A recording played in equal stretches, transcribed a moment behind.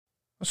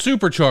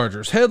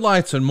Superchargers,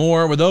 headlights, and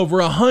more. With over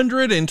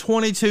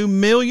 122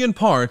 million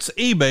parts,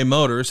 eBay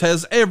Motors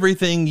has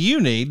everything you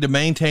need to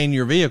maintain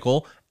your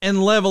vehicle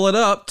and level it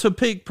up to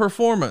peak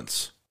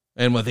performance.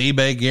 And with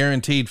eBay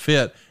Guaranteed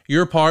Fit,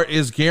 your part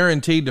is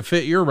guaranteed to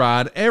fit your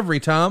ride every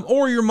time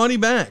or your money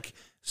back.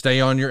 Stay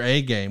on your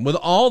A game with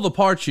all the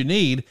parts you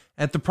need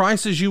at the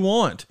prices you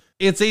want.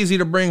 It's easy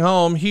to bring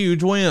home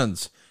huge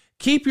wins.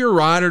 Keep your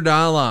ride or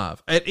die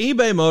alive at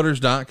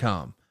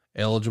ebaymotors.com.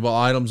 Eligible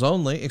items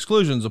only.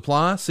 Exclusions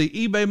apply. See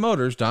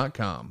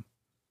ebaymotors.com.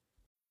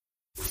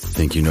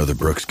 Think you know the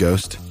Brooks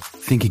Ghost?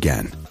 Think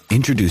again.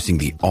 Introducing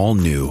the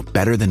all-new,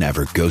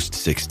 better-than-ever Ghost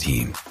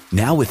 16.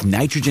 Now with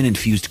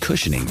nitrogen-infused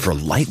cushioning for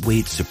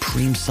lightweight,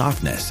 supreme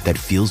softness that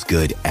feels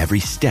good every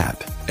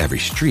step, every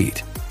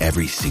street,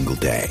 every single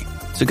day.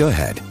 So go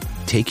ahead,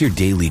 take your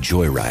daily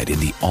joyride in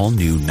the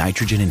all-new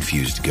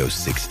nitrogen-infused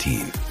Ghost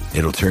 16.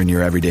 It'll turn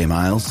your everyday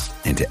miles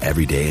into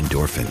everyday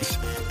endorphins.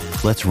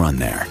 Let's run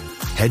there.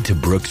 Head to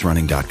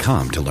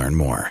brooksrunning.com to learn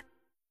more.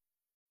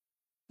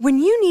 When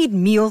you need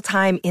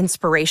mealtime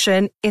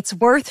inspiration, it's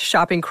worth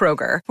shopping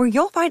Kroger, where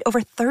you'll find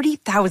over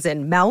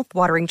 30,000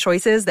 mouth-watering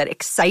choices that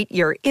excite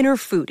your inner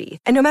foodie.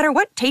 And no matter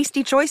what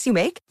tasty choice you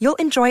make, you'll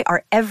enjoy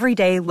our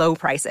everyday low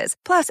prices,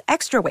 plus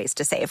extra ways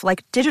to save,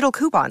 like digital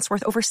coupons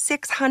worth over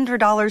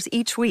 $600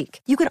 each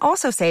week. You can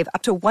also save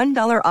up to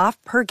 $1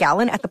 off per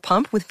gallon at the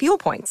pump with fuel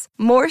points.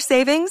 More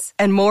savings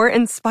and more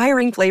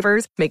inspiring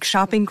flavors make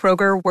shopping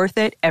Kroger worth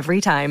it every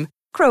time.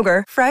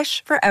 Kroger,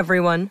 fresh for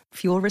everyone.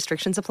 Fuel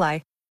restrictions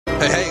apply.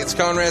 Hey, it's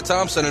Conrad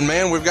Thompson, and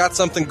man, we've got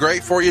something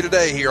great for you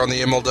today here on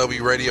the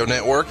MLW Radio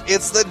Network.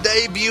 It's the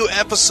debut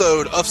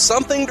episode of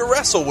Something to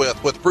Wrestle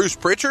with Bruce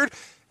Pritchard.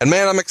 And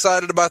man, I'm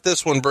excited about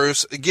this one,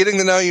 Bruce. Getting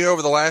to know you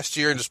over the last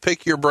year and just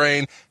pick your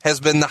brain has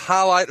been the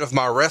highlight of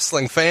my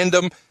wrestling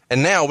fandom,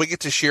 and now we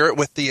get to share it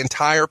with the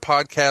entire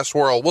podcast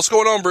world. What's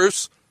going on,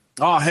 Bruce?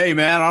 Oh, hey,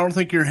 man, I don't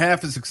think you're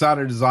half as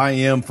excited as I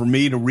am for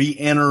me to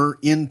re-enter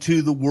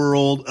into the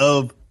world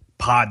of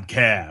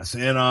podcast,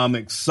 and I'm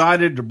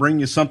excited to bring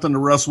you Something to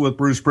Wrestle with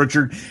Bruce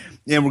Pritchard,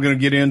 and we're going to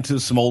get into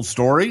some old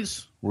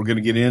stories. We're going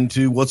to get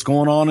into what's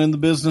going on in the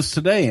business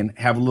today and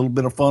have a little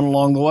bit of fun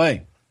along the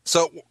way.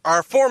 So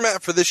our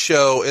format for this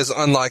show is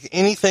unlike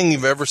anything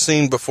you've ever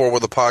seen before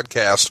with a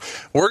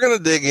podcast. We're going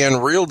to dig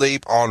in real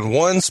deep on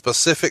one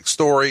specific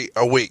story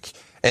a week,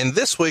 and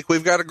this week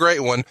we've got a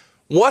great one.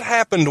 What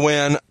happened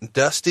when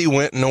Dusty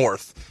went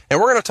north? And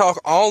we're going to talk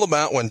all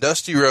about when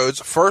Dusty Rhodes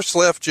first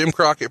left Jim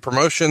Crockett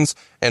Promotions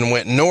and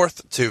went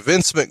north to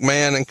Vince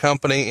McMahon and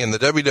company in the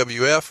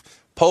WWF,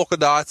 Polka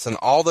Dots, and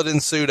all that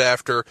ensued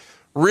after.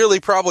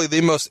 Really probably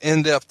the most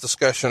in-depth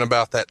discussion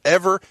about that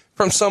ever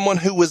from someone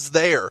who was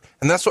there.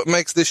 And that's what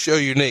makes this show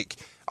unique.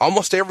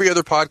 Almost every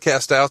other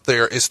podcast out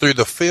there is through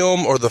the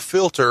film or the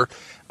filter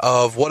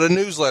of what a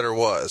newsletter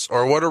was,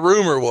 or what a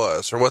rumor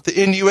was, or what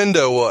the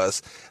innuendo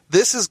was.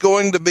 This is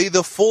going to be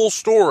the full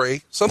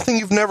story, something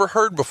you've never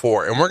heard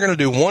before, and we're going to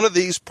do one of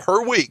these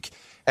per week.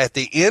 At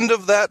the end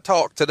of that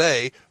talk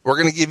today, we're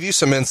going to give you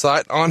some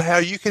insight on how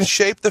you can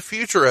shape the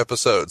future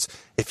episodes.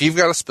 If you've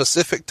got a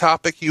specific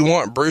topic you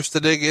want Bruce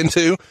to dig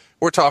into,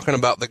 we're talking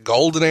about the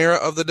golden era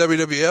of the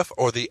WWF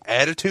or the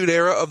attitude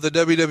era of the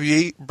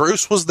WWE.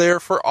 Bruce was there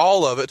for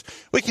all of it.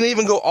 We can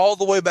even go all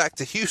the way back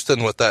to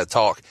Houston with that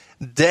talk.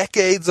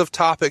 Decades of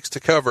topics to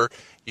cover.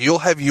 You'll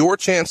have your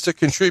chance to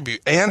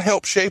contribute and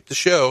help shape the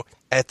show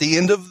at the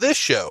end of this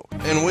show.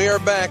 And we are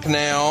back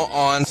now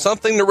on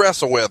Something to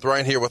Wrestle with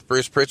right here with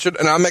Bruce Pritchard.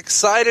 And I'm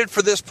excited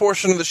for this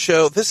portion of the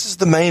show. This is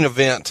the main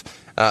event.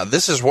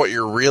 This is what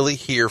you're really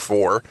here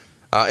for.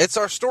 It's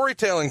our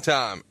storytelling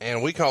time,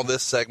 and we call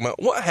this segment,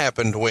 What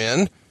Happened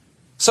When?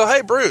 So,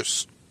 hey,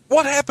 Bruce,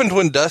 what happened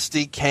when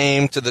Dusty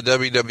came to the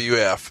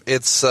WWF?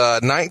 It's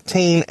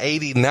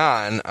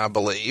 1989, I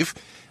believe.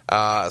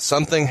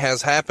 Something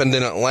has happened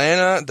in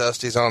Atlanta.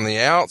 Dusty's on the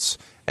outs,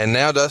 and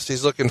now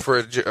Dusty's looking for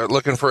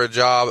a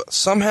job.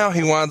 Somehow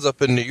he winds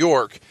up in New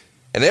York,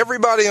 and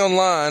everybody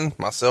online,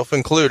 myself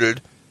included,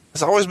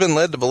 has always been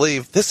led to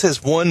believe this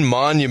is one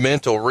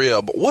monumental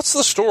rib. What's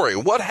the story?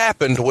 What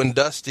happened when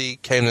Dusty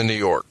came to New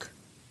York?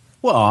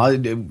 Well,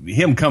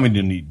 him coming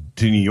to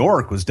New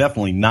York was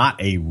definitely not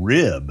a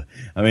rib.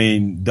 I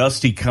mean,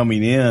 Dusty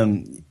coming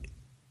in,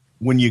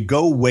 when you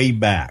go way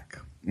back,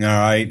 all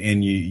right,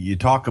 and you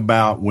talk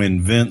about when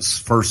Vince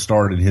first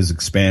started his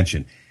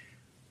expansion,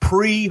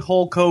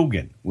 pre-Hulk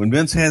Hogan, when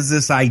Vince has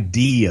this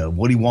idea of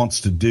what he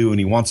wants to do, and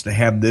he wants to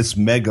have this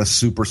mega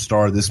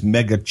superstar, this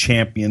mega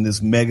champion,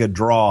 this mega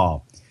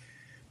draw.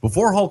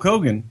 Before Hulk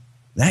Hogan,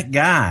 that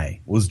guy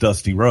was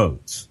Dusty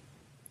Rhodes.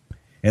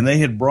 And they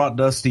had brought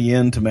Dusty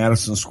into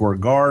Madison Square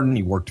Garden.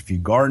 He worked a few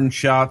garden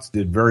shots,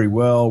 did very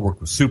well,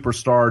 worked with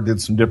Superstar, did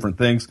some different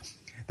things.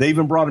 They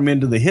even brought him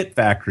into the Hit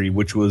Factory,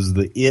 which was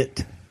the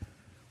It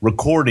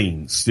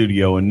recording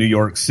studio in New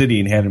York City,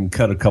 and had him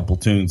cut a couple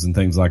tunes and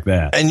things like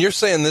that. And you're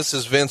saying this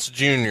is Vince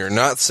Jr.,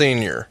 not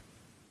Senior.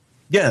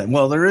 Yeah,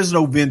 well, there is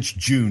no Vince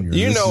Jr.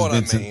 You know what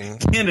I mean.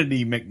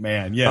 Kennedy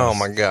McMahon, yes. Oh,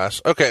 my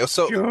gosh. Okay,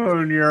 so...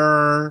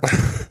 Junior.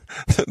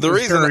 The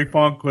reason Terry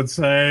Funk would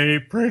say,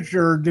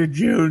 Pritchard, did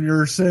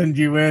Junior send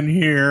you in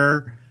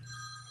here?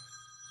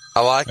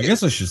 I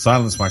guess I should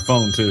silence my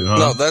phone too, huh?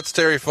 No, that's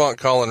Terry Funk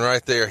calling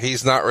right there.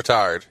 He's not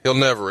retired. He'll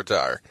never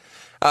retire.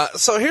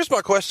 So here's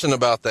my question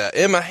about that.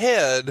 In my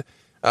head,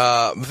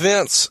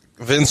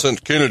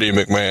 Vincent Kennedy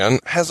McMahon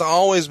has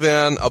always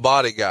been a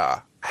body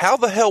guy. How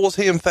the hell was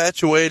he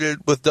infatuated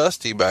with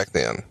Dusty back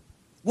then?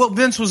 Well,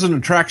 Vince was an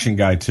attraction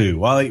guy too.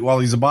 While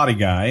he's a body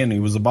guy and he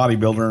was a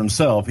bodybuilder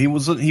himself, he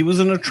was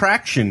an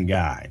attraction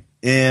guy.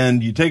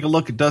 And you take a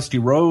look at Dusty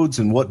Rhodes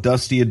and what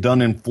Dusty had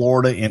done in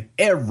Florida, and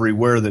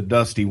everywhere that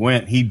Dusty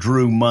went, he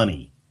drew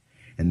money.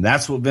 And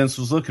that's what Vince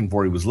was looking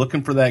for. He was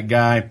looking for that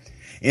guy.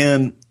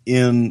 And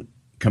in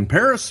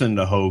comparison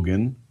to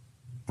Hogan,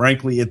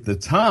 frankly, at the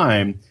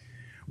time,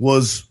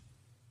 was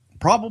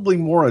probably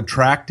more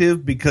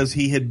attractive because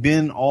he had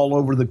been all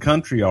over the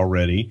country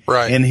already,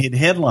 right, and he'd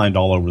headlined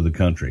all over the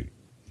country.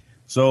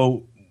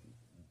 So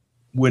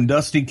when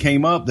Dusty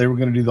came up, they were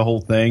going to do the whole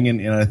thing,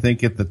 and I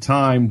think at the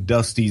time,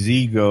 Dusty's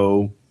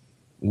ego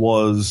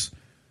was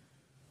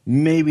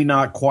maybe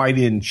not quite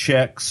in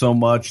check so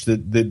much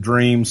that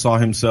Dream saw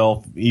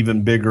himself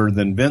even bigger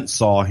than Vince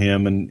saw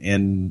him,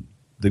 and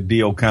the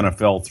deal kind of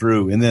fell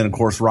through. And then, of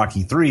course,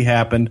 Rocky III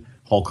happened,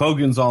 Hulk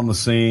Hogan's on the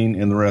scene,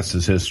 and the rest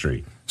is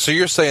history. So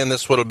you're saying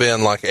this would have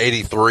been like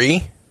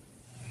 83?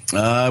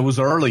 It was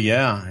early,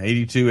 yeah,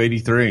 82,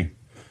 83.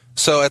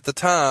 So at the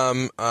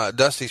time,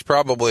 Dusty's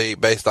probably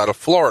based out of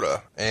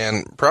Florida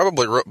and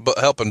probably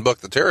helping book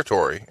the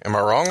territory. Am I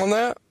wrong on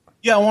that?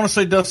 Yeah, I want to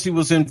say Dusty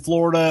was in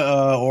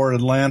Florida or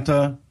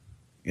Atlanta,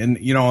 and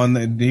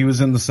he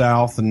was in the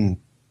South, and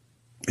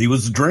he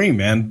was a dream,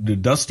 man.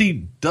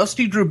 Dusty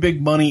drew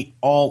big money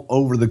all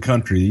over the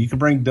country. You could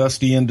bring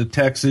Dusty into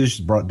Texas,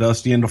 brought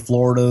Dusty into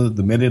Florida,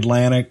 the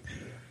Mid-Atlantic,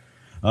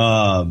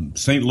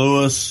 St.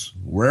 Louis,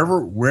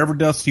 wherever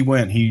Dusty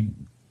went, he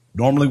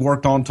normally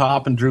worked on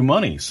top and drew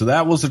money. So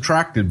that was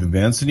attractive to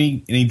Vince, and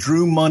he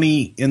drew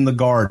money in the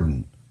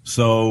Garden.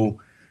 So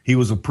he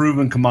was a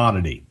proven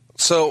commodity.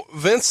 So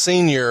Vince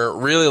Sr.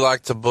 really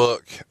liked to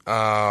book,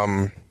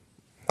 I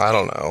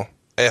don't know,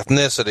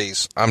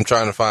 ethnicities. I'm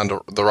trying to find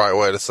the right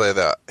way to say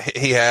that.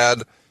 He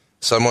had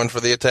someone for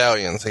the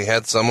Italians. He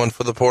had someone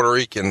for the Puerto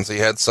Ricans. He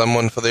had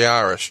someone for the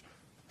Irish.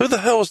 Who the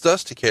hell was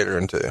Dusty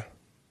catering to?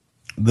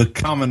 The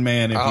common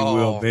man, if you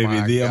will,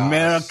 baby. The gosh.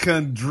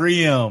 American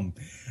dream.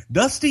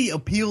 Dusty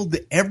appealed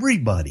to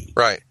everybody.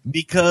 Right.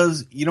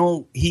 Because,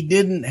 he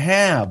didn't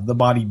have the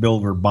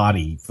bodybuilder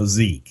body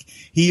physique.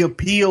 He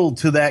appealed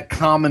to that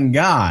common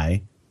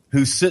guy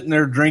who's sitting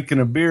there drinking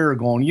a beer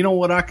going, you know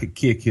what, I could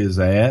kick his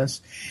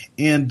ass.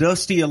 And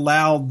Dusty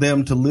allowed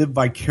them to live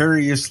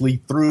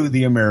vicariously through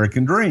the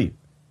American dream.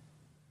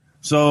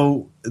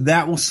 So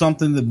that was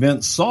something that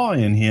Vince saw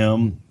in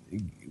him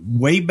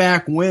way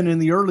back when in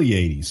the early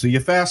 80s. So you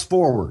fast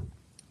forward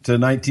to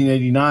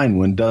 1989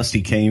 when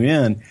Dusty came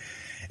in.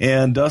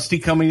 And Dusty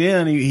coming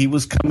in, he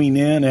was coming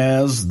in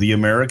as the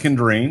American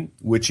Dream,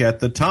 which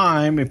at the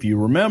time, if you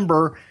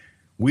remember,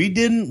 we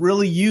didn't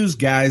really use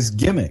guys'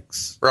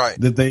 gimmicks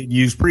that they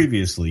used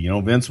previously.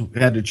 Vince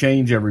had to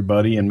change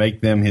everybody and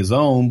make them his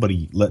own, but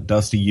he let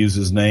Dusty use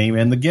his name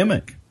and the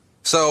gimmick.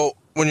 So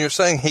when you're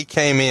saying he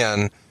came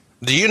in,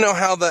 do you know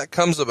how that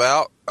comes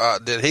about?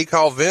 Did he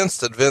call Vince?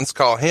 Did Vince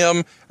call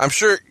him? I'm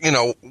sure,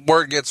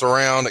 word gets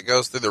around. It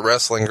goes through the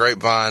wrestling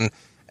grapevine,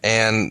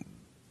 and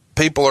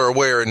people are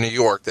aware in New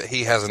York that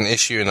he has an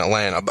issue in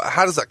Atlanta. But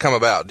how does that come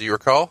about? Do you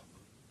recall?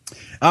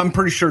 I'm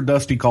pretty sure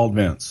Dusty called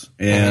Vince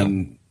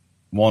and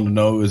wanted to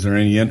know, is there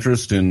any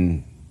interest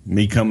in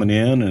me coming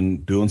in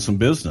and doing some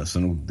business?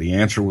 And the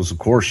answer was, of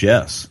course,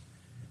 yes.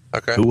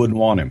 Okay. Who wouldn't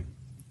want him?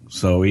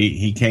 So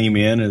he came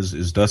in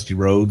as Dusty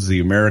Rhodes,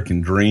 the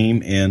American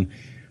Dream. And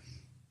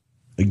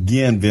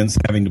again, Vince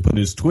having to put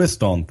his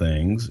twist on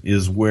things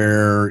is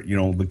where,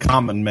 the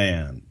common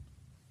man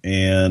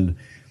and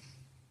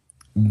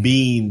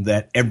being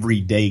that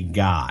everyday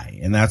guy.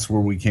 And that's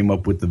where we came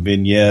up with the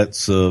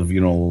vignettes of,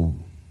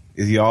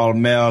 is the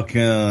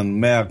all-American,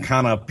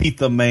 Americana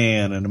pizza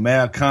man, and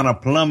Americana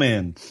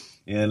plumbing,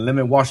 and let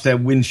me wash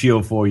that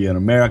windshield for you, and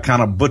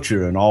Americana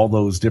butcher, and all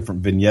those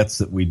different vignettes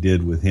that we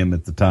did with him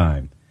at the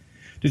time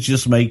to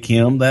just make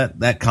him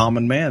that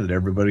common man that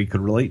everybody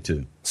could relate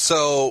to.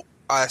 So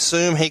I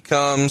assume he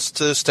comes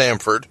to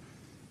Stamford,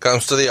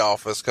 comes to the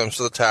office, comes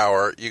to the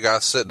tower. You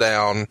guys sit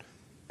down,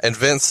 and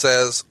Vince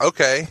says,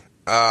 okay,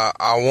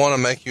 I want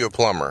to make you a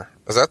plumber.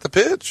 Is that the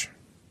pitch?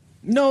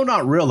 No,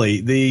 not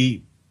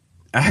really.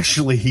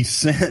 Actually, he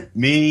sent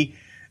me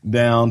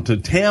down to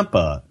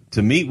Tampa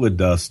to meet with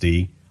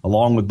Dusty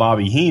along with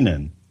Bobby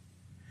Heenan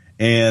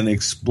and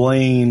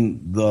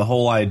explain the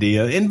whole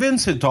idea. And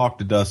Vince had talked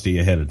to Dusty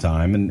ahead of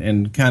time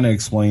and kind of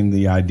explained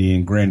the idea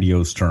in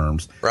grandiose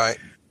terms. Right.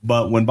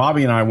 But when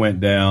Bobby and I went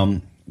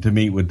down to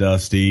meet with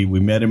Dusty, we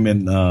met him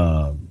in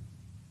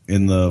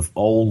the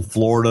old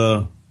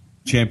Florida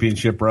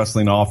Championship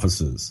Wrestling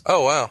offices.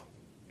 Oh, wow.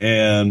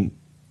 And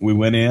we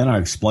went in. I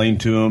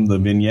explained to him the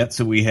vignettes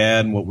that we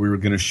had and what we were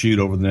going to shoot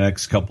over the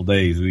next couple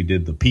days. We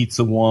did the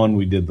pizza one.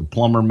 We did the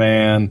plumber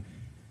man.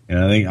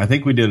 And I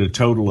think we did a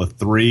total of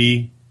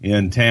 3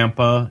 in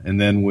Tampa,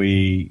 and then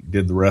we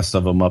did the rest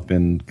of them up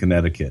in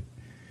Connecticut.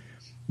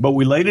 But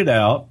we laid it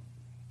out,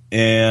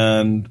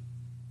 and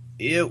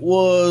it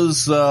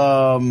was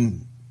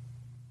an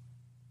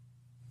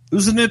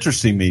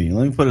interesting meeting.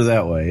 Let me put it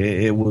that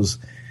way. It was,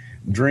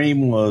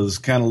 Dream was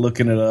kind of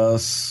looking at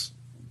us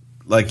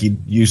like he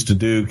used to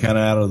do, kind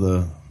of out of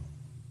the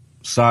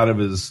side of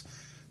his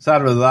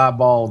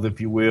eyeball, if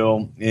you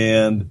will.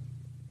 And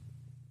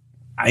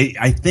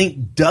I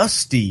think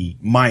Dusty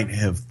might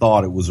have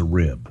thought it was a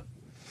rib.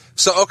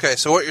 So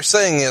what you're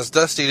saying is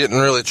Dusty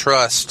didn't really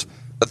trust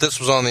that this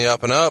was on the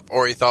up and up,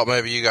 or he thought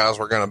maybe you guys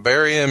were going to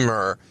bury him,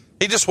 or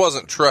he just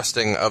wasn't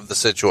trusting of the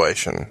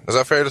situation. Is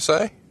that fair to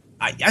say?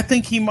 I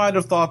think he might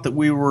have thought that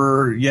we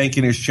were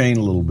yanking his chain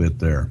a little bit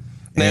there.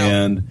 Now,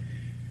 and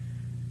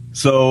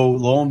so,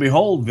 lo and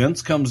behold,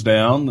 Vince comes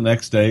down the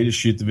next day to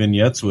shoot the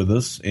vignettes with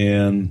us,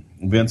 and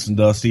Vince and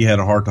Dusty had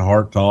a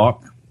heart-to-heart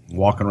talk,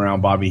 walking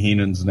around Bobby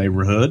Heenan's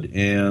neighborhood,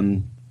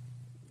 and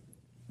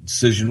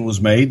decision was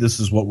made.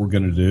 This is what we're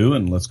going to do,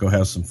 and let's go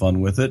have some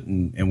fun with it.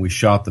 And we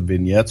shot the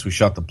vignettes. We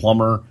shot the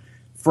plumber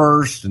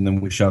first, and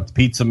then we shot the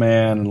pizza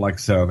man, and like I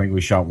said, I think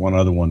we shot one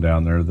other one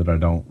down there that I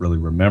don't really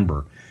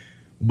remember.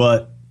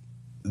 But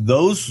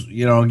those,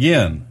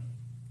 again,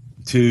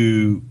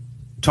 to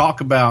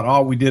talk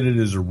about, we did it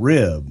as a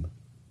rib.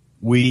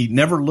 We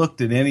never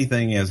looked at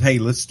anything as, hey,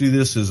 let's do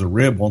this as a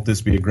rib. Won't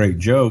this be a great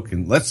joke?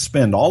 And let's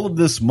spend all of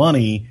this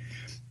money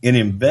and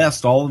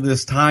invest all of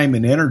this time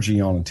and energy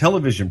on a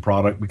television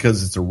product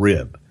because it's a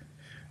rib.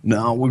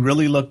 No, we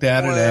really looked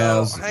at it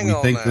as we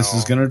think this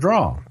is going to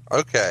draw.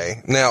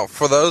 Okay. Now,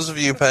 for those of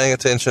you paying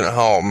attention at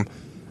home,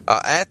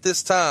 at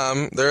this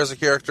time, there is a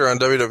character on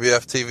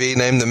WWF TV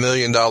named the $1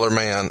 Million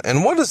Man.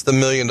 And what is the $1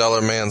 Million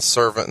Man's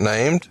servant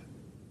named?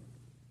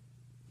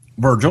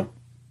 Virgil.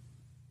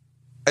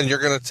 And you're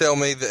going to tell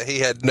me that he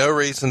had no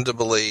reason to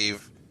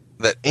believe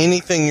that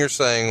anything you're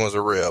saying was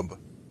a rib?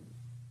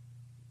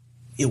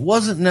 It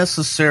wasn't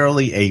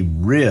necessarily a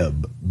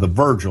rib, the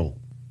Virgil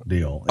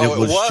deal. It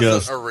was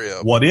just a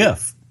rib. What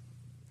if?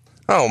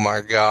 Oh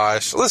my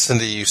gosh! Listen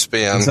to you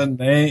spin.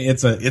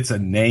 It's a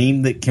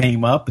name that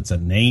came up. It's a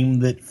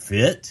name that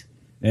fit,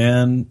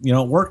 and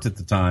it worked at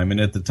the time.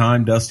 And at the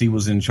time, Dusty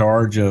was in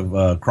charge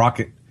of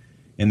Crockett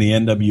in the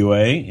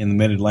NWA in the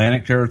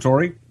Mid-Atlantic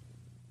territory.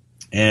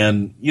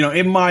 And,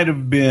 it might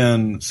have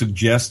been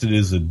suggested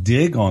as a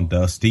dig on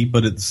Dusty,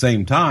 but at the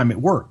same time, it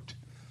worked.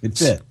 It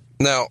fit.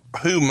 Now,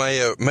 who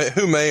may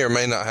or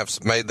may not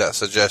have made that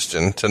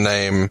suggestion to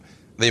name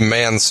the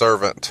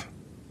manservant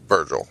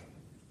Virgil?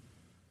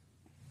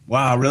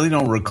 Wow, I really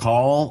don't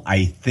recall.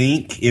 I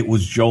think it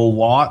was Joel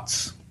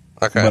Watts,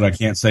 but I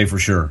can't say for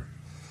sure.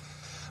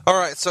 All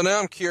right, so now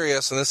I'm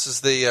curious, and this is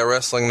the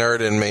wrestling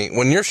nerd in me.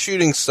 When you're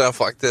shooting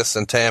stuff like this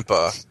in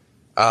Tampa,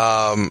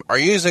 are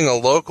you using a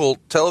local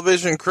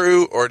television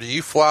crew, or do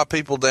you fly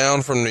people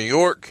down from New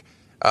York?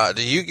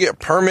 Do you get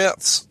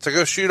permits to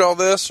go shoot all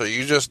this? Or are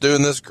you just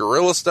doing this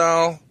guerrilla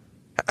style?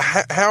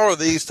 How are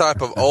these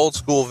type of old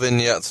school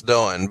vignettes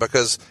done?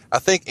 Because I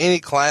think any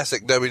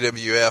classic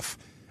WWF,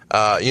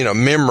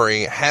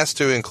 memory has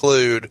to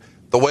include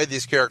the way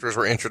these characters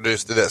were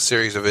introduced through that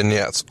series of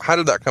vignettes. How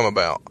did that come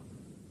about?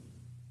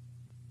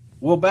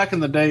 Well, back in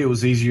the day, it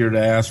was easier to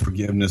ask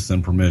forgiveness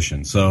than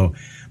permission. So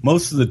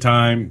most of the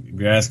time, if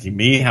you're asking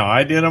me how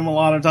I did them a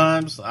lot of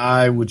times,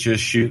 I would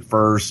just shoot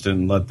first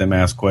and let them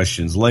ask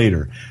questions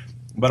later.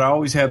 But I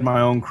always had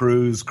my own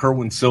crews.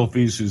 Kerwin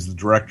Silfies, who's the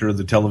director of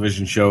the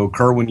television show,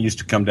 Kerwin used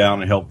to come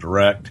down and help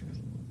direct.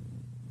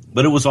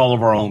 But it was all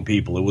of our own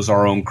people. It was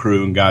our own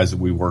crew and guys that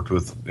we worked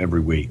with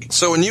every week.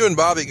 So when you and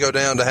Bobby go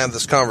down to have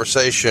this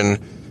conversation,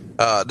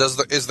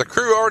 is the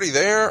crew already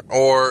there,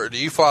 or do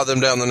you fly them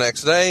down the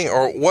next day,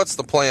 or what's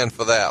the plan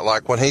for that?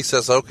 Like when he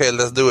says, "Okay,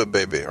 let's do it,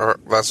 baby," or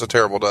 "That's a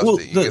terrible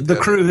Dusty." Well, the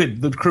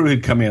crew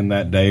had come in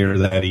that day or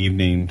that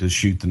evening to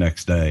shoot the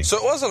next day. So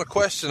it wasn't a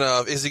question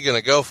of is he going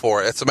to go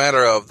for it. It's a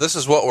matter of this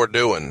is what we're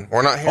doing.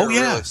 We're not here to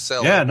really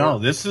sell it. Yeah, no,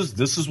 this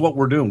is what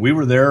we're doing. We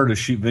were there to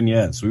shoot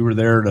vignettes. We were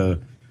there to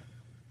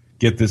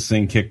get this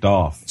thing kicked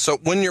off. So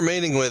when you're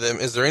meeting with him,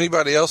 is there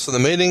anybody else in the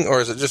meeting,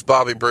 or is it just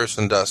Bobby, Bruce,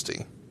 and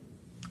Dusty?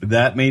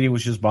 That meeting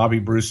was just Bobby,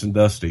 Bruce, and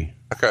Dusty.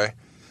 Okay.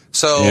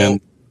 So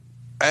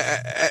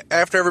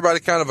after everybody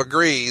kind of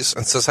agrees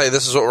and says, hey,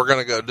 this is what we're going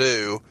to go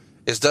do,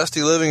 is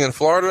Dusty living in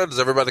Florida? Does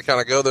everybody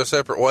kind of go their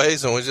separate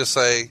ways and we just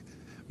say,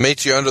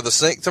 meet you under the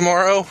sink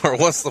tomorrow? Or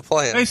what's the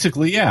plan?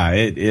 Basically, yeah.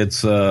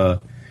 It's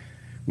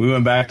we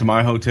went back to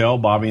my hotel,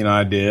 Bobby and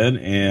I did,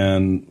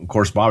 and, of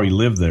course, Bobby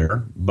lived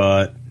there,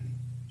 but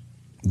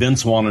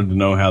Vince wanted to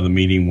know how the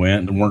meeting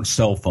went. There weren't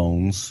cell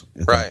phones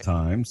at that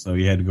time, so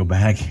you had to go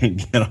back and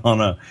get on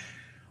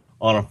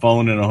a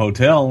phone in a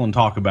hotel and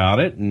talk about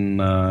it.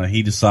 And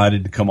he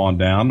decided to come on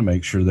down to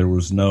make sure there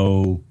was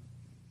no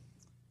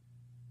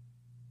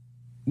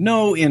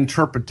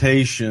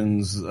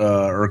interpretations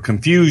or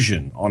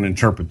confusion on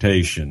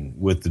interpretation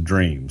with the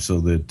dream,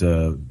 so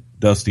that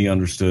Dusty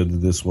understood that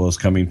this was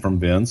coming from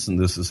Vince, and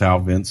this is how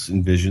Vince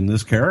envisioned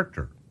this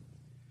character.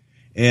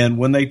 And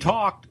when they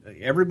talked,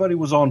 everybody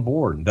was on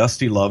board. And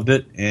Dusty loved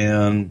it,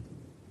 and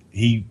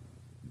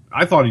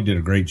I thought he did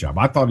a great job.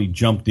 I thought he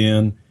jumped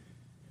in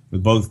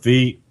with both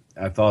feet.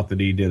 I thought that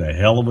he did a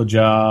hell of a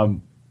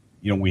job.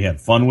 We had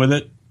fun with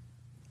it,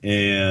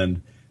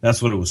 and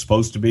that's what it was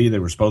supposed to be. They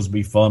were supposed to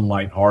be fun,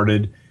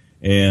 lighthearted,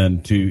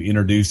 and to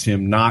introduce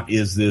him not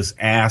as this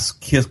ass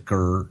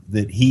kicker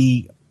that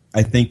he,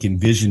 I think,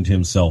 envisioned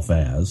himself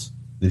as,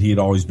 that he had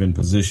always been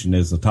positioned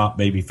as the top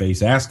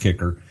babyface ass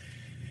kicker.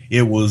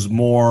 It was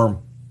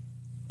more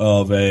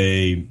of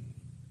an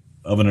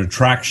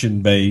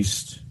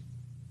attraction-based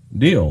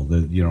deal.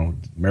 The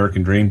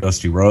American Dream,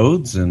 Dusty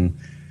Rhodes, and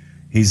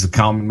he's a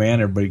common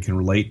man. Everybody can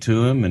relate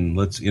to him, and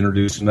let's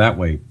introduce him that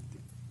way.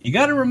 You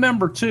got to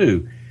remember,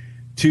 too,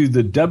 to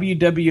the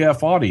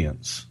WWF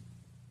audience,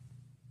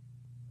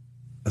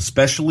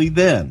 especially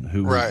then,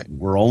 who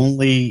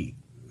only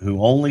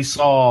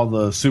saw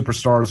the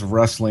superstars of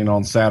wrestling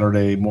on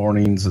Saturday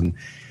mornings, and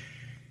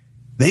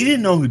they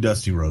didn't know who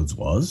Dusty Rhodes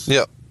was.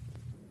 Yep.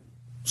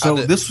 So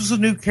this was a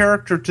new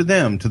character to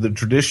them. To the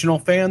traditional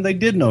fan, they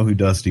did know who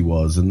Dusty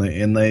was, and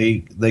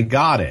they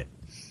got it.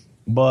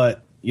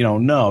 But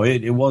no,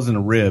 it wasn't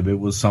a rib. It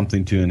was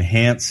something to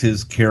enhance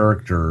his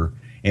character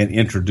and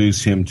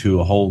introduce him to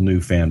a whole new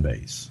fan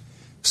base.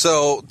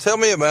 So tell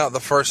me about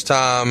the first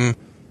time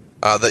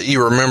that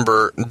you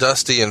remember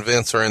Dusty and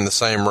Vince are in the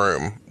same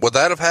room. Would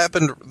that have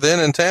happened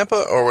then in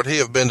Tampa, or would he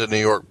have been to New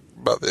York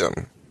by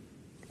then?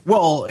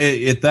 Well,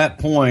 at that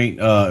point,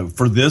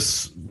 for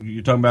this,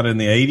 you're talking about in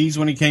the 80s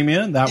when he came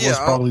in? That was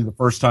probably the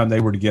first time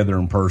they were together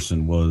in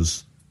person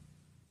was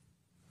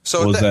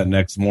that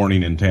next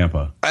morning in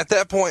Tampa. At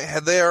that point,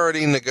 had they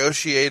already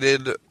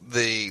negotiated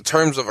the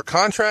terms of a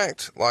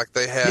contract like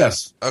they had?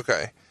 Yes.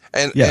 Okay.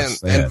 And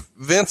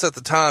Vince at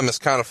the time is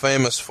kind of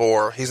famous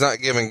for, he's not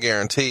giving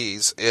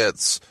guarantees.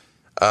 It's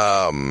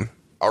a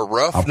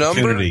rough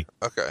opportunity.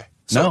 Number. Okay.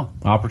 So, no,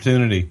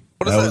 opportunity.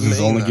 That was his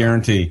only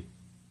guarantee.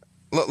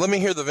 Let me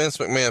hear the Vince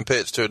McMahon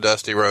pitch to a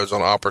Dusty Rhodes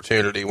on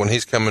opportunity when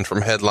he's coming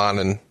from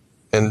headlining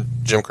in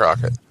Jim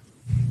Crockett.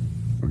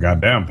 Well,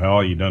 goddamn,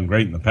 pal, you done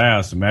great in the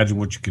past. Imagine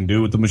what you can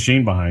do with the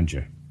machine behind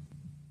you.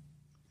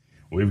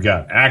 We've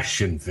got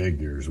action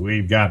figures.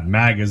 We've got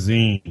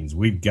magazines.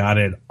 We've got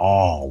it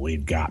all.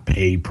 We've got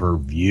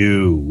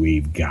pay-per-view.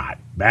 We've got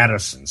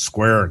Madison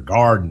Square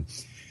Garden.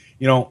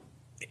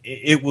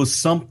 It was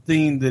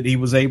something that he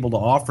was able to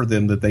offer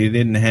them that they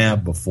didn't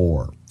have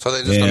before. So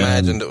they just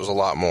imagined it was a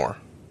lot more.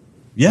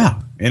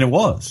 Yeah, and it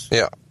was.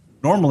 Yeah.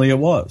 Normally it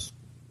was.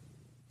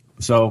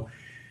 So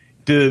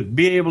to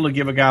be able to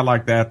give a guy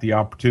like that the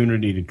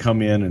opportunity to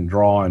come in and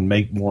draw and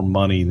make more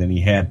money than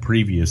he had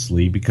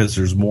previously, because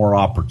there's more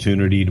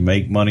opportunity to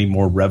make money,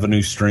 more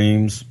revenue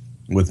streams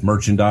with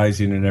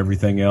merchandising and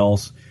everything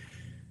else,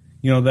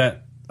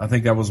 that I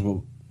think that was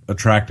what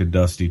attracted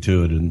Dusty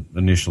to it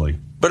initially.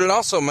 But it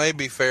also may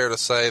be fair to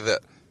say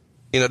that,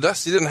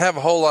 Dusty didn't have a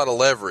whole lot of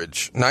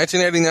leverage.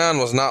 1989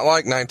 was not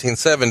like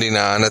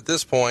 1979. At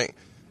this point,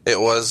 it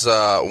was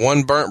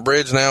one burnt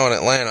bridge now in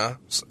Atlanta,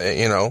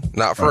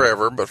 not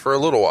forever, but for a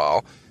little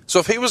while. So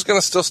if he was going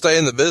to still stay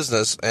in the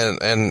business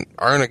and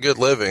earn a good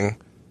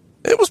living,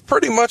 it was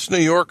pretty much New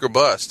York or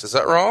bust. Is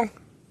that wrong?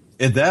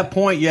 At that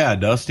point, yeah,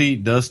 Dusty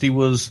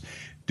was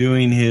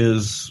doing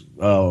his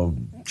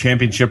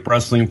championship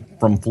wrestling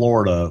from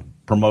Florida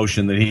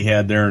promotion that he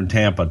had there in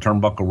Tampa,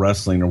 Turnbuckle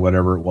Wrestling or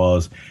whatever it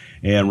was,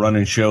 and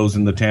running shows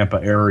in the Tampa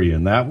area,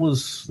 and that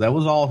was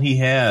all he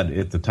had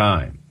at the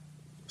time.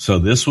 So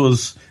this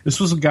was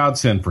a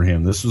godsend for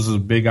him. This was a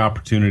big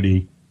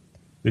opportunity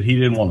that he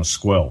didn't want to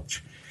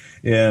squelch.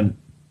 And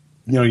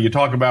you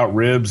talk about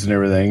ribs and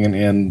everything,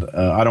 and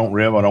I don't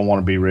rib, I don't want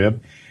to be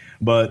ribbed,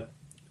 but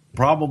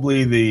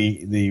probably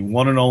the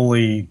one and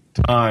only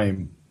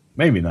time,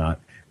 maybe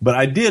not, but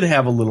I did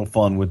have a little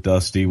fun with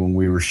Dusty when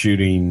we were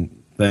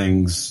shooting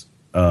things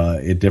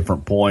at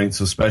different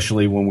points,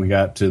 especially when we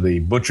got to the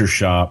butcher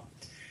shop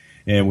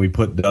and we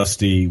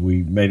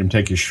made him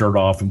take his shirt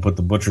off and put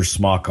the butcher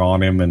smock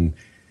on him. And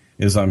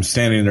as I'm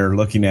standing there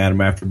looking at him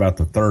after about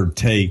the third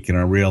take, and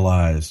I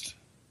realized,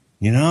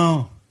 and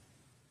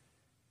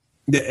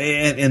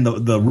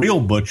the real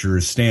butcher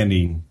is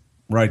standing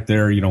right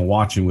there,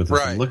 watching with us.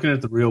 Right. I'm looking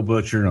at the real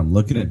butcher, and I'm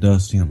looking at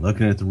Dusty. I'm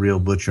looking at the real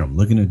butcher. I'm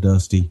looking at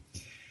Dusty.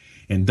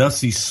 And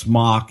Dusty's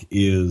smock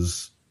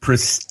is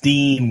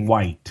pristine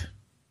white.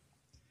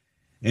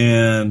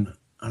 And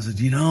I said,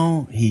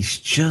 he's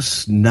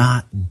just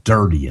not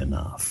dirty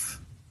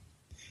enough.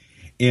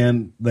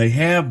 And they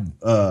have,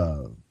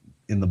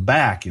 in the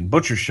back, in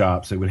butcher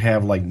shops, they would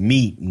have like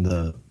meat, and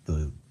the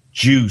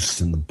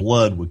juice and the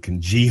blood would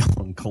congeal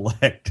and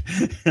collect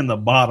in the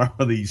bottom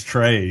of these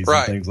trays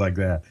and things like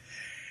that.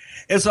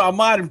 And so I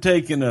might have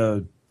taken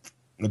a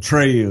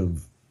tray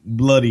of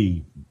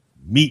bloody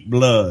meat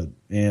blood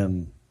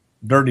and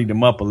dirtied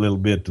him up a little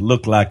bit to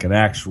look like an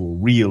actual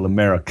real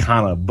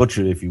Americana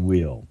butcher, if you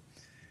will.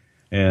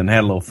 And had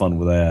a little fun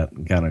with that,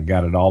 and kind of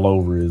got it all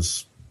over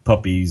his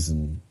puppies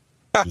and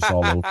just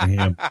all over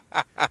him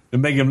to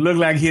make him look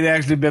like he'd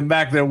actually been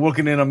back there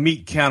working in a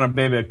meat counter,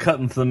 baby,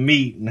 cutting some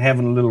meat and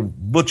having a little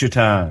butcher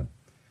time.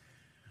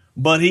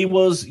 But he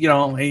was,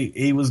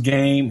 he was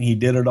game. He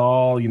did it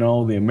all,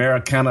 the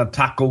Americana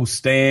taco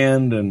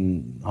stand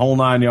and whole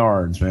 9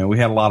 yards, man. We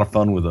had a lot of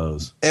fun with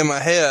those. In my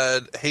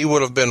head, he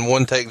would have been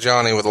one take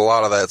Johnny with a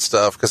lot of that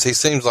stuff because he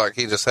seems like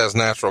he just has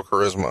natural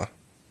charisma.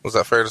 Was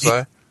that fair to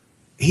say?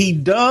 He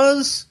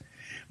does,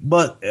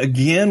 but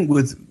again,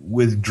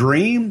 with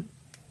Dream,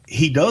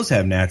 he does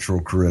have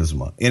natural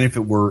charisma. And if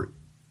it were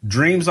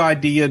Dream's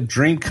idea,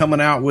 Dream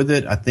coming out with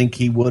it, I think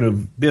he would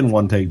have been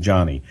one take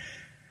Johnny.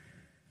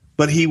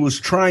 But he was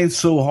trying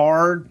so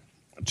hard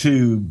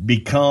to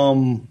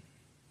become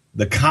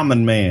the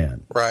common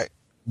man, right,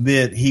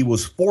 that he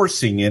was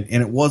forcing it,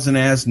 and it wasn't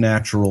as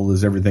natural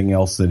as everything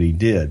else that he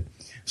did.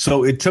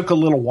 So it took a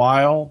little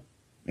while,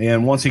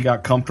 and once he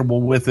got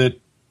comfortable with it,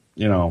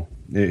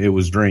 it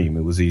was Dream.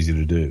 It was easy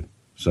to do.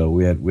 So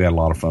we had a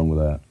lot of fun with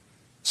that.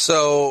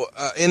 So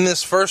in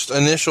this first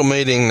initial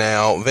meeting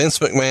now, Vince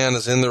McMahon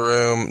is in the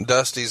room,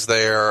 Dusty's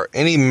there.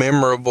 Any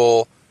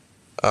memorable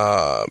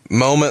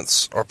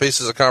moments or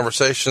pieces of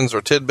conversations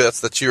or tidbits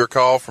that you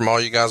recall from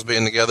all you guys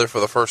being together for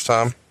the first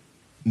time?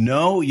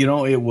 No,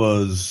 it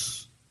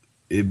was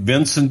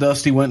Vince and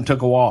Dusty went and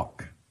took a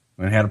walk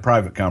and had a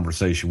private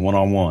conversation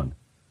one-on-one.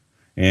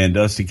 And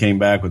Dusty came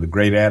back with a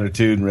great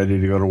attitude and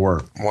ready to go to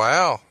work.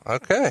 Wow.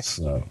 Okay.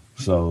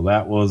 So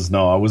that was,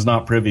 I was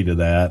not privy to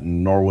that,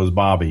 and nor was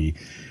Bobby.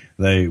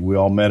 We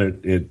all met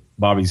at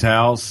Bobby's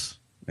house,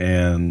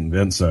 and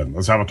Vince said,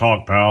 "Let's have a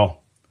talk,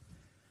 pal."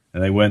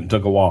 And they went and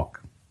took a walk.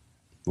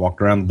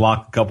 Walked around the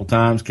block a couple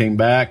times, came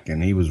back,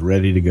 and he was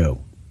ready to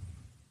go.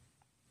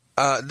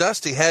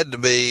 Dusty had to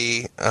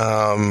be,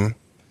 and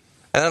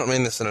I don't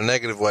mean this in a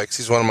negative way because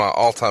he's one of my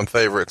all-time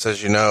favorites,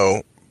 as you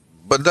know,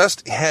 but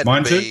Dusty had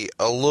to be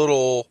a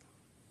little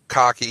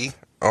cocky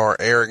or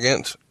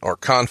arrogant or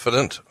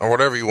confident or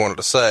whatever you wanted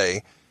to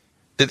say.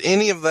 Did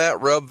any of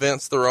that rub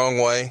Vince the wrong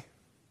way?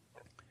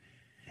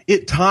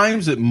 At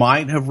times it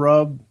might have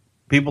rubbed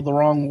people the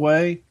wrong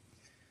way,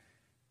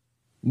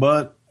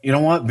 but you know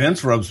what?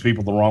 Vince rubs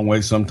people the wrong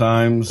way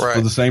sometimes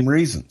for the same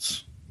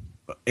reasons.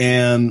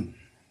 And,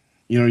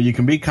 you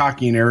can be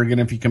cocky and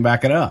arrogant if you can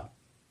back it up.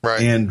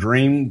 Right. And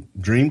Dream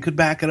could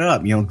back it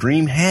up.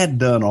 Dream had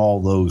done all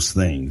those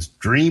things.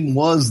 Dream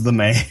was the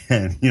man,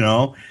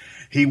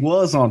 He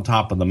was on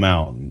top of the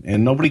mountain,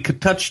 and nobody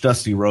could touch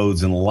Dusty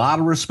Rhodes in a lot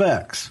of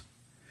respects.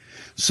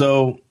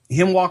 So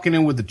him walking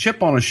in with the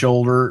chip on his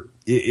shoulder,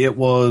 it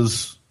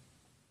was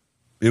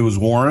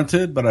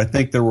warranted, but I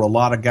think there were a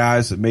lot of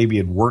guys that maybe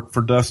had worked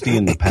for Dusty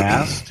in the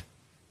past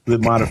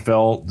that might have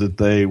felt that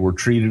they were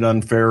treated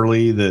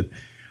unfairly, that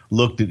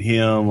looked at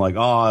him like,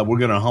 we're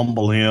going to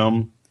humble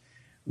him,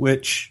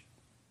 which,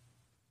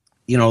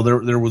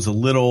 there was a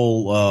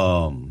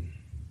little,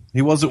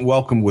 he wasn't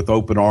welcomed with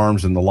open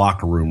arms in the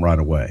locker room right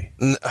away.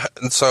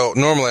 So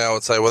normally I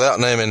would say, without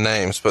naming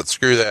names, but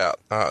screw that,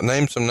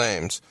 name some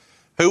names.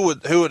 Who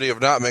would he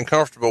have not been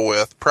comfortable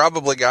with?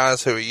 Probably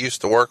guys who he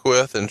used to work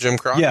with and Jim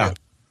Crockett. Yeah.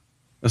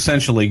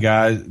 Essentially,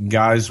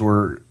 guys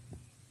were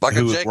like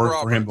who a Jake worked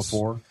Roberts. for him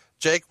before.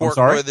 Jake worked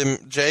with him.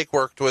 Jake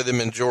worked with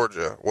him in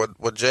Georgia.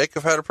 Would Jake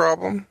have had a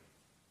problem?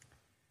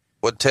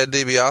 Would Ted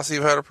DiBiase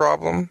have had a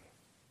problem?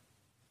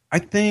 I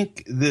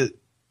think that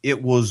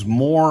it was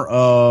more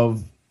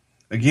of,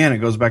 again, it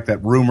goes back to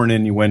that rumor and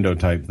innuendo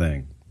type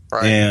thing.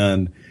 Right.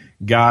 And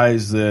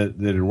guys that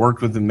had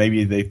worked with him,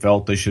 maybe they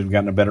felt they should have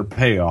gotten a better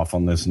payoff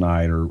on this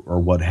night or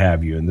what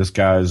have you. And this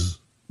guy's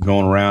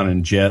going around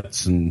in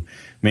jets and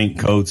mink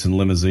coats and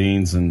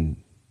limousines and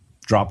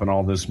dropping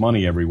all this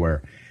money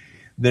everywhere.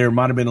 There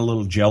might have been a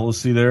little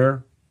jealousy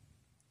there,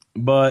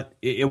 but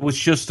it was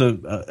just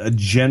a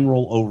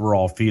general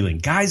overall feeling.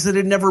 Guys that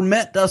had never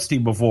met Dusty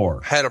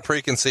before had a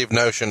preconceived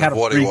notion of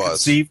what he was.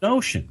 Preconceived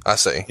notion. I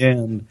see.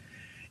 And,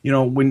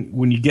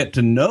 when you get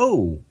to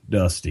know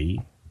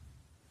Dusty,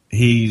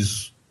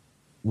 he's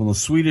one of the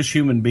sweetest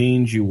human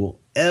beings you will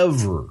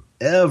ever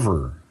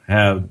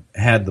have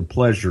had the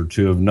pleasure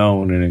to have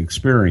known and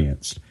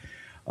experienced.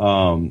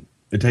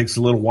 It takes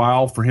a little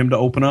while for him to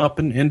open up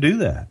and do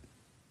that.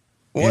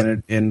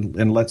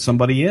 And let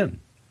somebody in.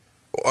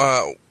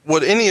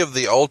 Would any of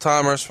the old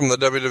timers from the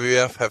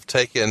WWF have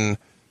taken,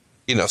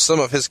 some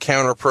of his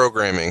counter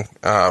programming,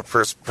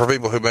 for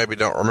people who maybe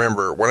don't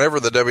remember? Whenever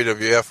the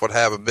WWF would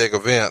have a big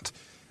event,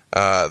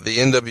 the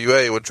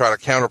NWA would try to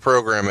counter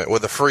program it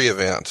with a free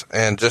event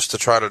and just to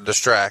try to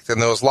distract.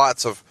 And there was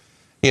lots of,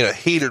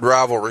 heated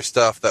rivalry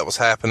stuff that was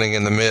happening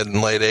in the mid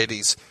and late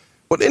 80s.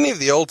 Would any of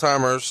the old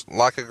timers,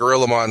 like a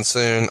Gorilla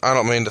Monsoon, I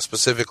don't mean to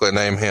specifically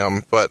name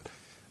him, but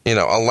a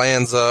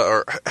Lanza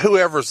or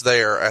whoever's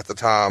there at the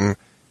time,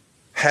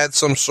 had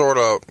some sort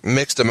of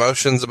mixed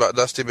emotions about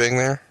Dusty being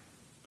there?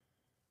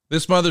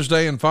 This Mother's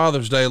Day and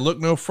Father's Day, look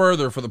no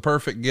further for the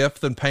perfect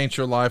gift than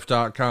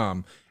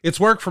paintyourlife.com. It's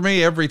worked for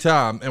me every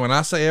time. And when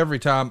I say every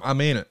time, I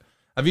mean it.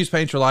 I've used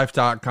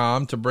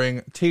paintyourlife.com to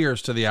bring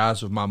tears to the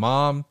eyes of my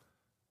mom,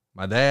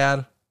 my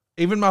dad,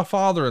 even my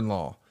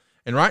father-in-law.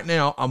 And right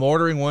now I'm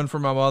ordering one for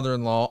my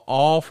mother-in-law,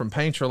 all from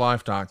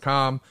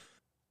paintyourlife.com.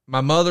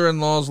 My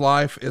mother-in-law's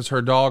life is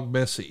her dog,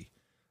 Missy.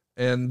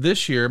 And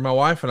this year, my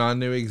wife and I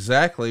knew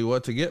exactly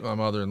what to get my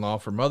mother-in-law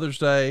for Mother's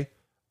Day,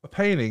 a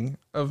painting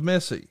of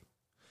Missy.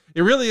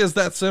 It really is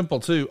that simple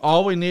too.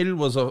 All we needed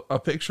was a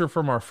picture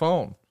from our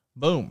phone.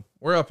 Boom,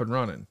 we're up and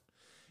running.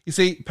 You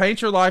see,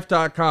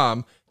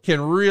 paintyourlife.com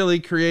can really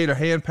create a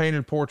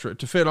hand-painted portrait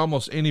to fit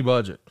almost any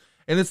budget.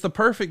 And it's the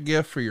perfect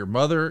gift for your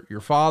mother, your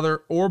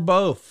father, or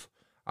both.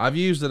 I've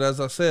used it, as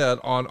I said,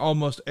 on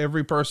almost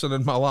every person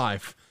in my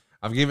life.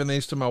 I've given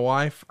these to my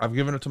wife. I've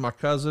given it to my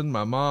cousin,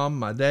 my mom,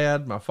 my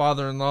dad, my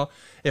father-in-law.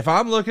 If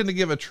I'm looking to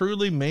give a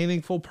truly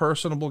meaningful,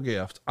 personable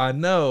gift, I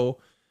know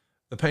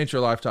the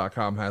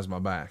paintyourlife.com has my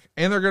back,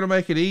 and they're going to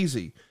make it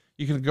easy.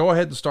 You can go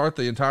ahead and start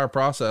the entire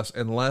process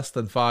in less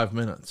than 5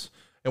 minutes.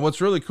 And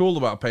what's really cool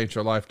about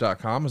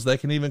paintyourlife.com is they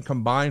can even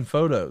combine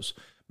photos.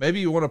 Maybe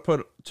you want to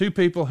put two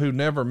people who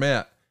never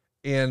met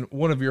in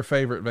one of your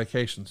favorite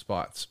vacation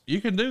spots.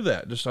 You can do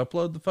that. Just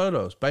upload the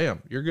photos.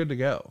 Bam, you're good to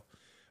go.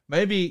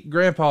 Maybe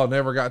grandpa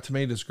never got to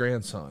meet his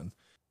grandson.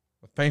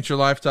 With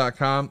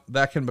paintyourlife.com,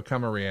 that can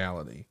become a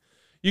reality.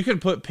 You can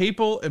put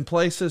people and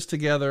places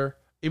together,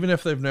 even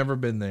if they've never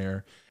been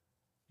there.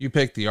 You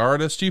pick the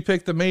artist, you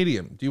pick the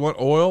medium. Do you want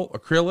oil,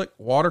 acrylic,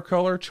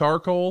 watercolor,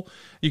 charcoal?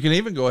 You can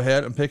even go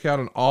ahead and pick out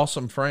an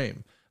awesome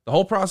frame. The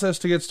whole process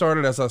to get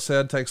started, as I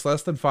said, takes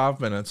less than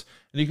 5 minutes,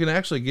 and you can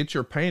actually get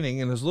your painting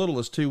in as little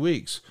as 2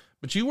 weeks.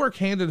 But you work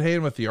hand in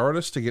hand with the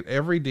artist to get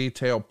every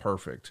detail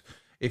perfect.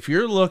 If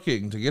you're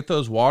looking to get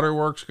those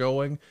waterworks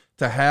going,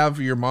 to have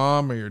your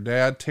mom or your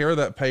dad tear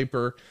that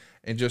paper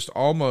and just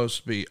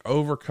almost be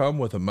overcome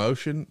with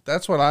emotion,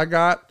 that's what I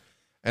got,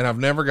 and I've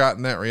never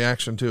gotten that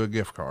reaction to a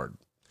gift card.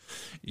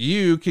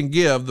 You can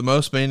give the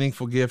most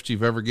meaningful gift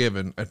you've ever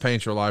given at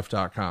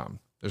paintyourlife.com.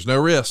 There's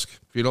no risk.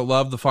 If you don't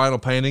love the final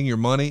painting, your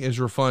money is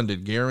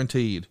refunded,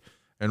 guaranteed.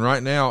 And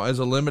right now, as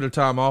a limited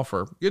time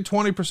offer, get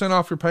 20%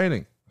 off your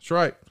painting. That's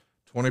right,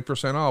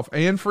 20% off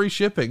and free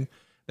shipping.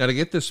 Now, to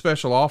get this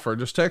special offer,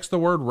 just text the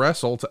word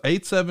WRESTLE to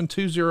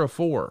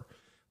 87204.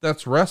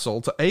 That's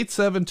WRESTLE to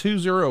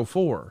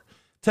 87204.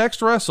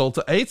 Text WRESTLE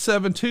to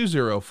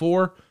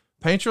 87204.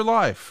 Paint your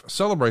life.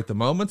 Celebrate the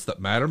moments that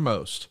matter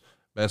most.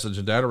 Message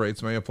and data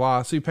rates may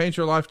apply. See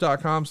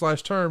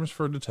paintyourlife.com/terms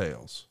for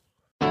details.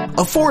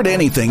 Afford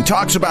Anything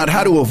talks about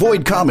how to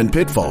avoid common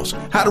pitfalls,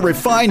 how to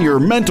refine your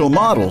mental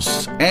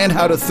models, and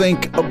how to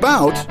think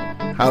about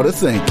how to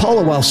think.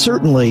 Paula, while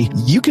certainly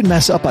you can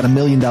mess up on $1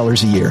 million a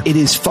year, it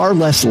is far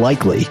less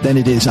likely than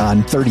it is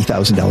on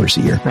 $30,000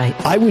 a year. Right.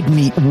 I would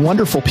meet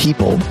wonderful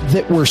people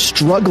that were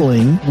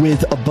struggling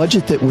with a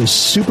budget that was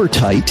super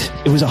tight.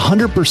 It was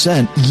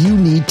 100% you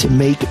need to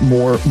make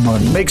more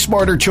money. Make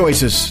smarter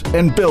choices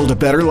and build a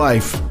better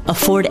life.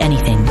 Afford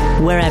Anything,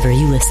 wherever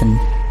you listen.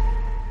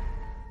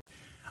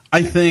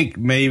 I think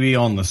maybe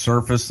on the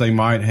surface they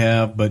might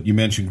have, but you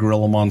mentioned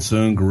Gorilla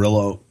Monsoon.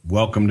 Gorilla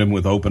welcomed him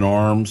with open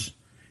arms,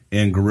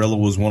 and Gorilla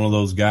was one of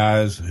those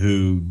guys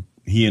who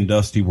he and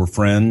Dusty were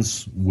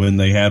friends when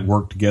they had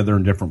worked together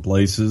in different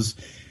places,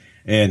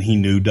 and he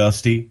knew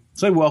Dusty,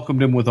 so they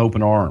welcomed him with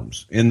open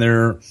arms. And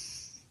they're,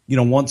 you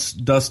know, once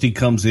Dusty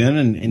comes in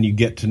and you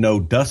get to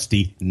know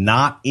Dusty,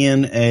 not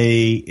in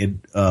a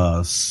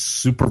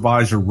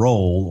supervisor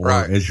role or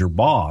right. as your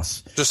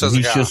boss, just as a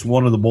guy. He's just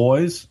one of the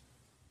boys.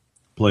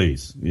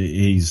 Please,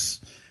 he's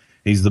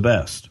the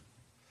best.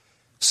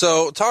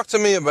 So talk to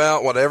me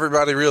about what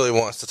everybody really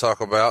wants to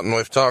talk about, and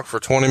we've talked for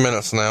 20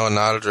 minutes now and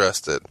not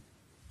addressed it.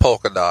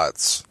 Polka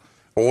dots.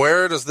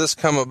 Where does this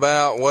come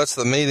about? What's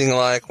the meeting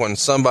like when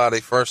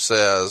somebody first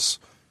says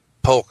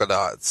polka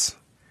dots?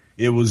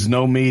 It was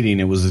no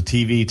meeting. It was a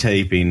TV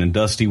taping, and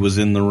Dusty was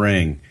in the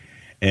ring.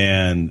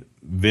 And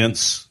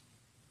Vince,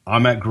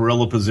 I'm at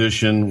gorilla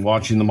position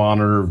watching the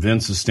monitor.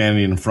 Vince is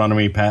standing in front of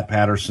me. Pat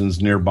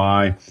Patterson's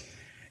nearby.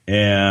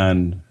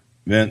 And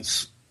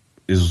Vince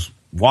is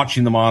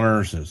watching the monitor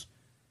and says,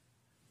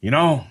 you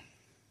know,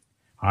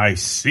 I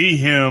see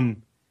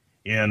him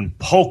in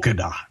polka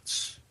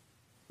dots.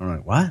 All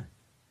right, what?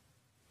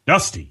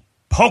 Dusty,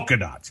 polka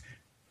dots.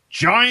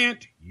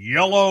 Giant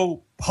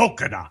yellow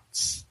polka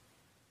dots.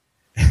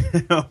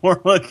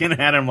 We're looking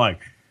at him like,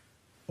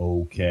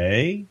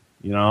 okay,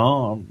 you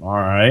know, all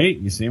right.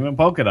 You see him in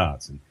polka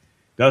dots. And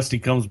Dusty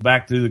comes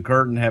back through the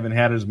curtain having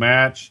had his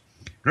match.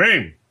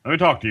 Dream, let me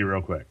talk to you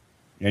real quick.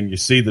 And you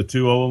see the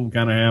two of them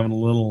kind of having a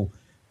little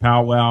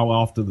powwow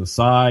off to the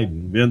side,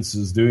 and Vince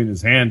is doing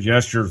his hand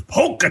gestures,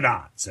 polka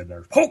dots, and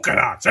there's polka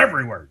dots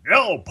everywhere,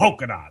 yellow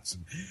polka dots.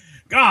 And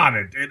God,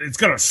 it's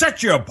going to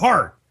set you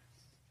apart.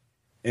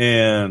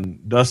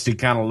 And Dusty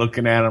kind of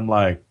looking at him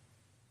like,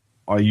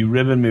 are you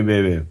ribbing me,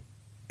 baby?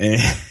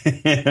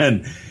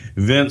 And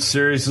Vince,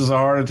 serious as a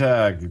heart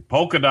attack,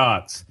 polka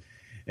dots.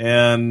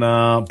 And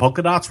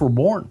polka dots were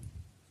born.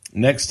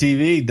 Next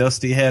TV,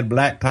 Dusty had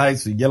black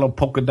tights with yellow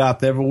polka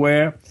dot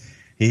everywhere.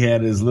 He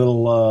had his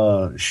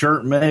little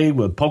shirt made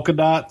with polka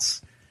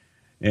dots,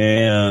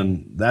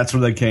 and that's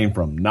where they came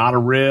from. Not a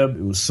rib.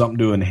 It was something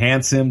to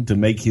enhance him, to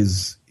make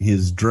his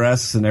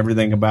dress and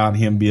everything about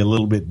him be a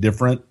little bit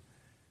different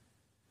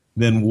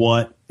than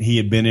what he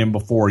had been in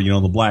before. You know,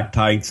 the black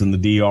tights and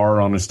the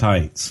DR on his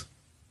tights.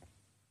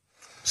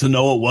 So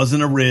no, it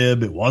wasn't a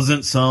rib. It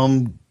wasn't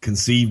some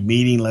conceived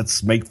meeting.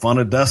 Let's make fun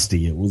of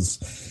Dusty. It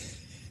was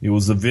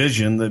a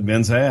vision that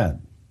Vince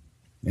had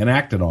and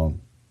acted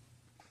on.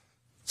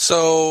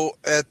 So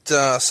at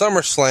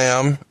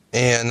SummerSlam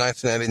in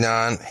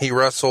 1989, he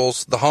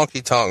wrestles the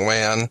Honky Tonk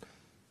Man.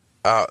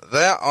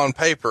 That on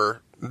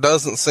paper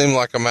doesn't seem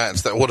like a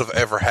match that would have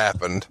ever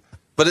happened,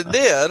 but it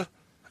did.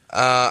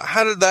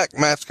 How did that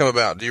match come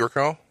about? Do you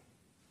recall?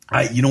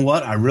 You know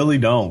what? I really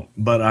don't,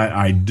 but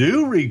I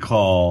do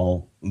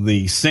recall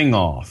the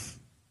sing-off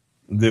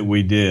that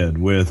we did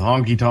with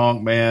Honky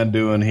Tonk Man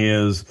doing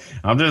his,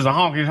 I'm just a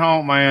Honky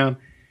Tonk Man.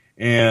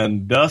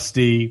 And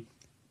Dusty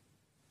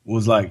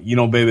was like, you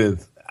know, baby,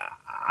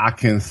 I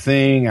can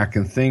sing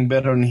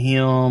better than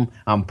him.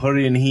 I'm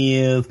putting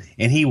his,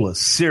 and he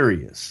was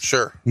serious.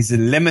 Sure. He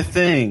said, let me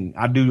sing.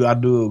 I do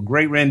a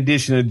great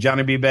rendition of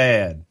Johnny B.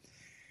 Bad.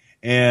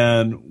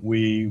 And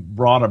we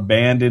brought a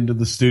band into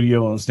the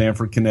studio in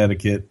Stamford,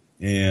 Connecticut,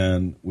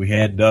 and we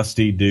had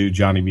Dusty do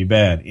Johnny B.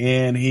 Bad.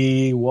 And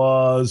he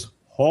was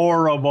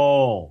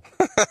horrible.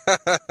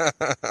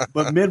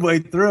 But midway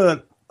through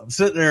it, I'm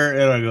sitting there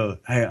and I go,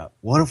 hey,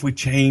 what if we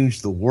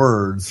change the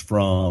words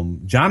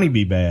from Johnny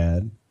B.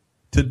 Bad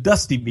to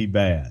Dusty B.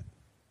 Bad?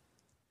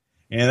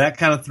 And that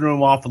kind of threw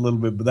him off a little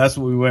bit, but that's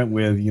what we went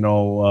with, you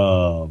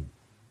know,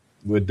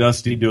 with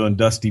Dusty doing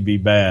Dusty B.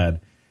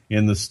 Bad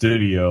in the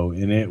studio,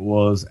 and it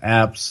was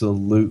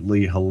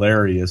absolutely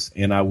hilarious.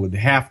 And I would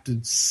have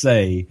to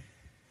say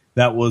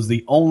that was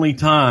the only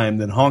time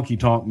that Honky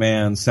Tonk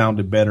Man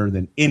sounded better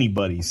than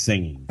anybody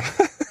singing.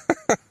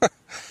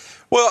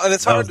 Well, and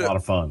it's hard a lot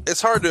of fun.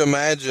 It's hard to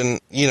imagine,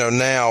 you know,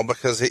 now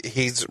because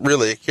he's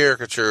really a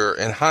caricature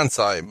in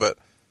hindsight, but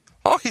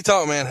Honky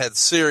Tonk Man had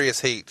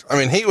serious heat. I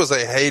mean, he was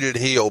a hated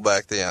heel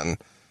back then.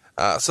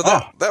 So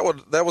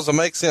that was a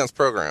make sense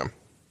program.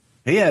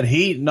 He had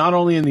heat not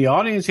only in the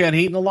audience, he had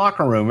heat in the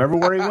locker room.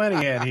 Everywhere he went,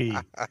 he had heat.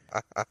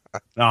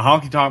 Now,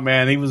 Honky Tonk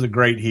Man, he was a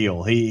great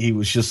heel. He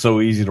was just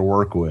so easy to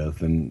work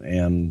with,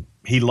 and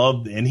he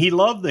loved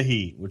the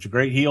heat, which a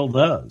great heel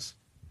does.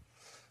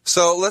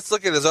 So let's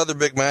look at his other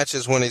big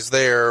matches when he's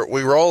there.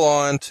 We roll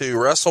on to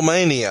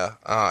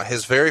WrestleMania,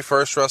 his very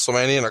first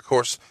WrestleMania, and of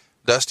course,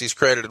 Dusty's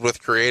credited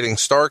with creating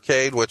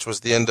Starrcade, which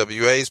was the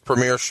NWA's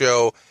premiere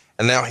show,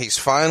 and now he's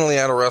finally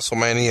out of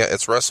WrestleMania.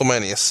 It's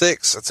WrestleMania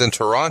 6. It's in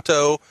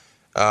Toronto,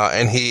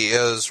 and he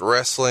is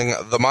wrestling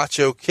the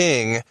Macho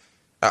King.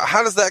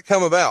 How does that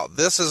come about?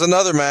 This is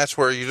another match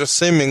where you just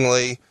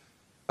seemingly,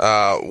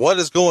 what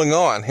is going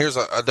on? Here's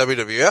a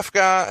WWF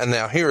guy, and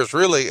now here's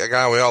really a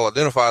guy we all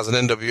identify as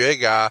an NWA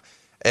guy,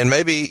 and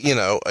maybe, you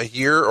know, a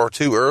year or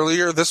two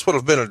earlier, this would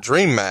have been a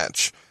dream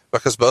match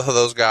because both of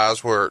those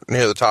guys were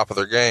near the top of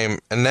their game,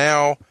 and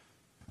now,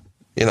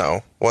 you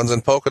know, one's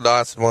in polka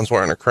dots and one's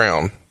wearing a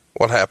crown.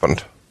 What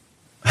happened?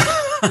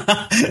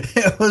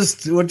 It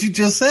was what you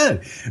just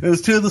said. It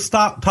was two of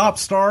the top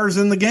stars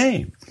in the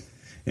game.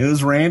 It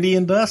was Randy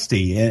and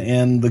Dusty,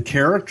 and the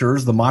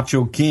characters, the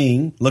Macho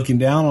King looking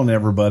down on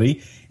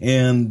everybody,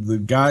 and the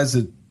guys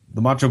that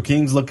the Macho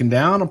King's looking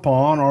down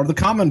upon are the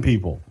common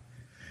people.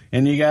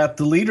 And you got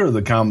the leader of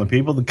the common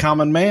people, the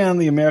common man,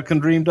 the American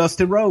Dream,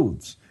 Dusty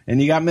Rhodes.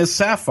 And you got Miss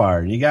Sapphire,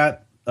 and you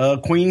got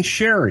Queen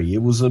Sherry.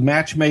 It was a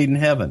match made in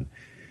heaven.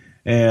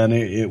 And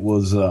it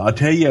was, I'll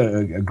tell you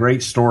a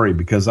great story,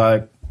 because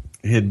I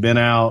had been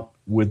out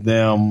with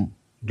them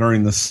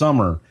during the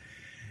summer,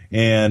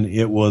 and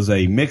it was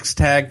a mixed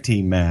tag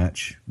team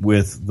match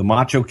with the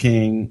Macho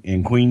King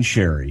and Queen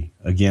Sherry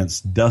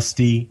against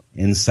Dusty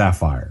and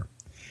Sapphire.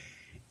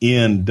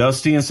 In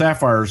Dusty and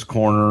Sapphire's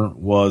corner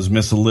was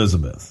Miss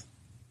Elizabeth.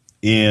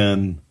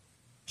 In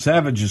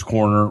Savage's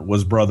corner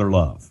was Brother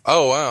Love.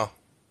 Oh, wow.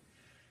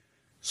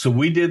 So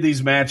we did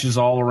these matches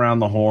all around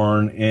the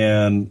horn,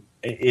 and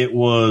it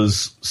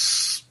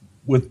was,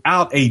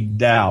 without a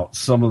doubt,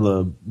 some of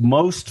the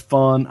most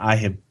fun I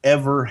have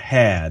ever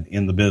had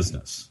in the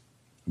business,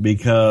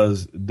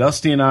 because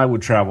Dusty and I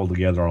would travel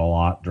together a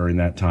lot during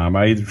that time.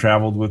 I either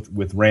traveled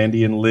with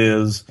Randy and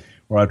Liz,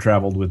 or I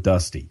traveled with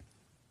Dusty.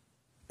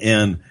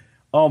 And,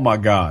 oh, my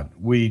God,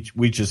 we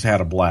just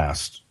had a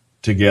blast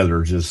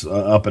together, just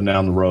up and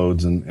down the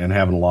roads and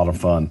having a lot of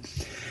fun.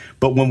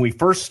 But when we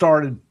first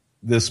started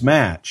this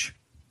match,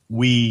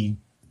 we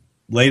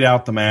laid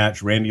out the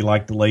match. Randy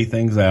liked to lay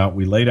things out.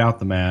 We laid out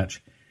the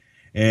match,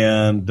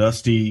 and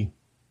Dusty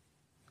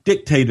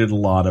dictated a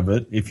lot of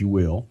it, if you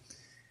will.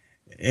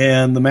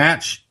 And the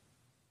match,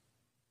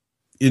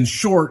 in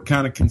short,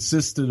 kind of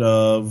consisted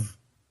of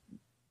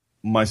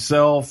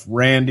myself,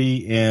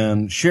 Randy,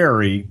 and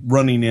Sherry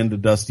running into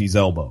Dusty's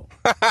elbow.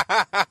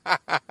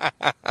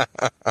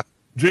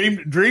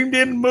 Dream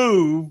didn't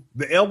move.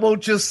 The elbow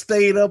just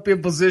stayed up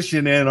in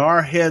position, and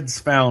our heads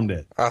found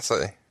it. I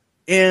see.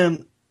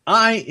 And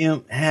I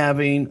am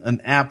having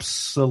an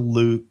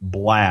absolute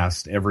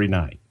blast every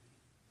night.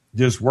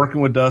 Just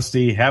working with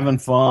Dusty, having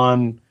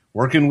fun,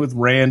 working with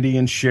Randy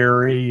and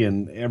Sherry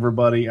and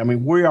everybody. I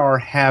mean, we are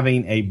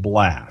having a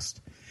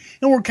blast.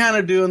 And we're kind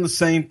of doing the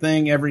same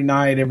thing every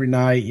night,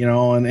 you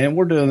know, and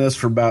we're doing this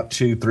for about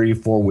 2, 3,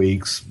 4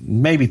 weeks,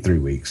 maybe 3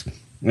 weeks.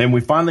 And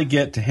we finally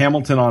get to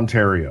Hamilton,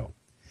 Ontario.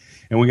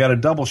 And we got a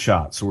double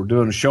shot. So we're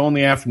doing a show in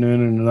the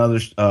afternoon and another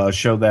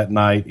show that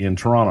night in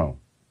Toronto.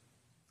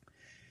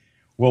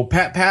 Well,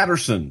 Pat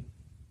Patterson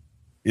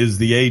is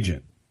the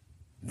agent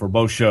for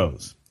both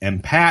shows.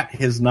 And Pat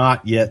has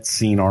not yet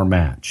seen our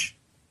match.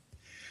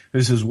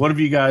 He says, what have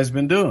you guys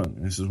been doing?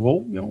 He says, well,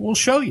 we'll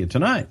show you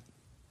tonight.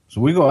 So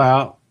we go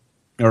out,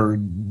 or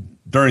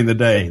during the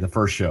day, the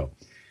first show.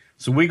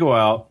 So we go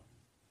out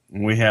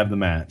and we have the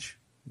match.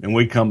 And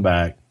we come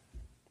back.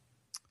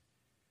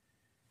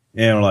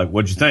 And we're like,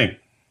 what'd you think?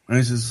 And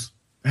he says,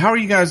 how are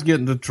you guys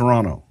getting to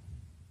Toronto?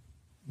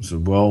 I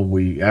said, well,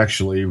 we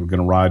actually were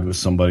going to ride with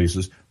somebody. He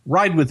says,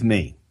 ride with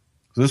me.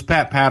 So this is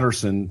Pat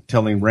Patterson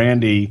telling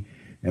Randy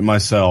and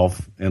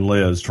myself and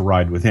Liz to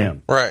ride with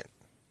him. Right.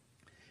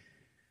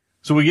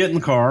 So we get in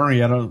the car. He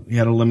had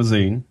a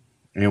limousine.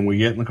 And we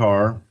get in the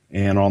car.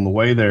 And on the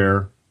way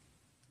there,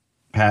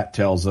 Pat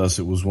tells us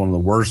it was one of the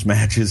worst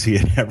matches he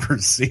had ever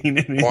seen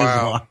in his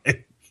life.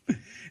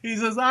 He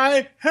says,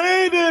 I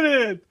hated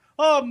it.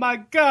 Oh, my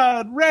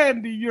God,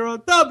 Randy, you're a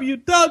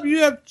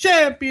WWF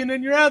champion,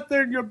 and you're out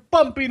there and you're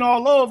bumping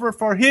all over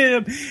for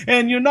him,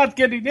 and you're not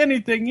getting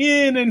anything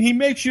in, and he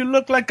makes you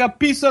look like a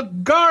piece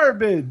of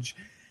garbage.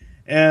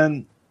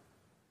 And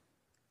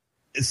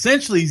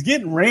essentially, he's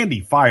getting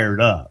Randy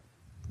fired up.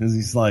 Because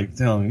he's like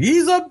telling him,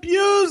 he's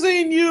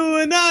abusing you,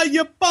 and now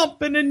you're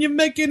bumping, and you're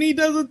making he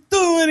doesn't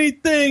do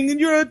anything, and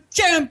you're a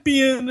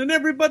champion, and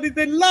everybody,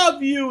 they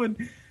love you,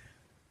 and...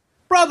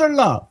 Brother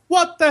Love,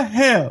 what the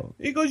hell?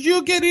 He goes,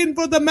 you get in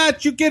for the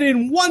match, you get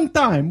in one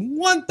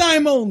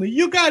time only.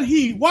 You got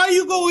heat. Why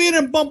you go in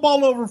and bump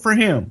all over for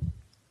him?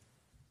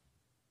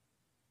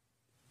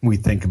 We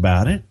think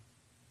about it,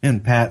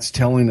 and Pat's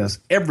telling us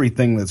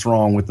everything that's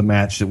wrong with the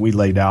match that we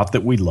laid out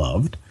that we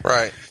loved.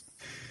 Right.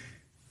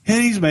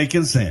 And he's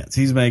making sense.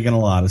 He's making a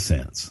lot of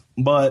sense.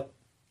 But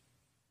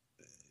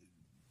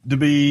to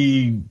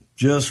be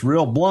just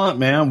real blunt,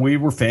 man, we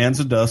were fans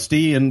of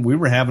Dusty, and we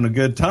were having a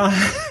good time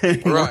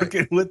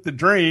working with the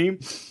Dream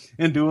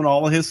and doing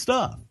all of his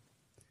stuff.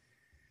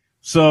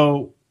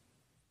 So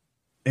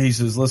he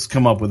says, let's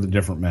come up with a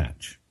different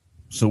match.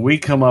 So we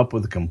come up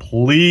with a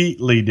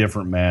completely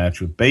different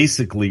match with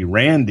basically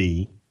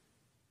Randy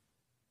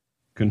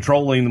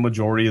controlling the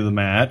majority of the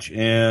match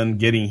and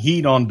getting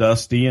heat on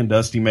Dusty, and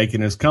Dusty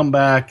making his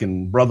comeback,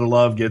 and Brother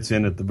Love gets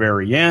in at the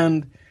very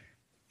end,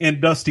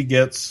 and Dusty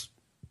gets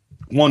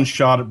one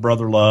shot at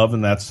Brother Love,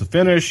 and that's the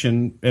finish,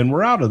 and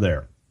we're out of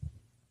there.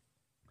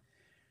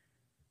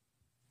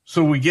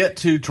 So we get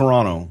to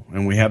Toronto,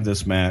 and we have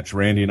this match.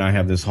 Randy and I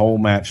have this whole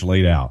match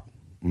laid out.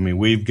 I mean,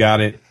 we've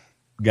got it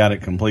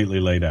completely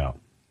laid out.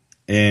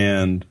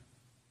 And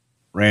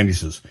Randy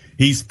says,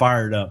 he's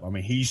fired up. I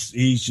mean, he's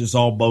just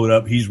all bowed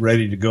up. He's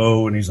ready to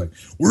go, and he's like,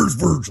 where's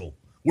Virgil?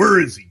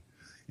 Where is he?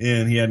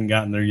 And he hadn't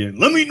gotten there yet.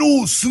 Let me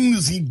know as soon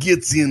as he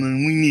gets in,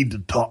 and we need to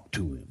talk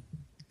to him.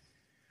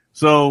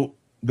 So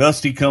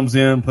Dusty comes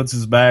in, puts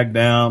his bag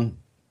down,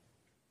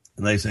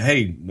 and they say,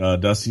 hey,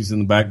 Dusty's in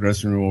the back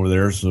dressing room over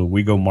there. So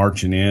we go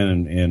marching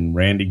in, and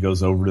Randy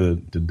goes over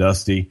to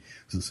Dusty,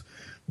 says,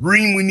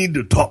 Green, we need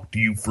to talk to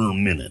you for a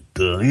minute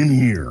in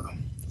here.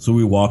 So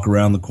we walk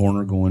around the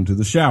corner, go into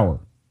the shower.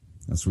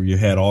 That's where you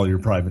had all your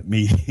private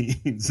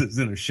meetings, is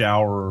in a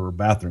shower or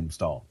bathroom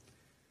stall.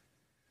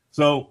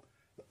 So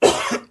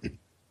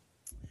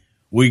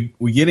we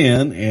get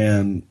in,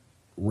 and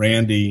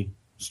Randy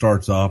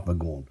starts off by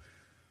going,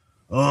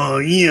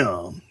 we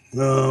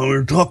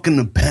were talking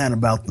to Pat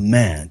about the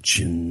match,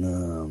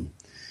 and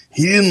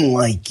he didn't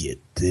like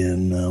it,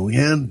 and we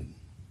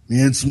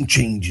had some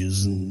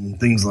changes and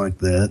things like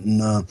that,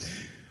 and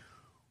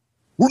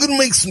we're gonna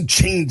make some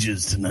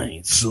changes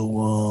tonight.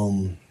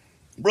 So,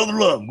 Brother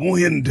Love, go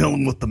ahead and tell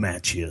him what the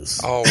match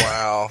is. Oh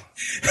wow!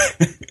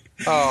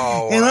 Oh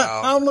wow! And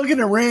I'm looking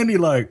at Randy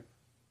like,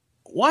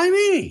 why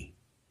me?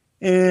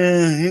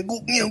 And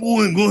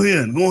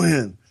go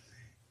ahead.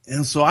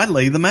 And so I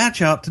lay the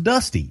match out to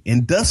Dusty,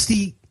 and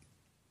Dusty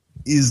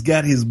is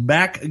got his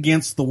back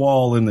against the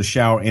wall in the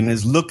shower and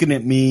is looking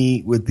at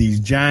me with these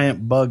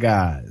giant bug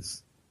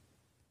eyes.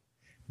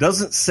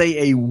 Doesn't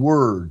say a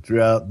word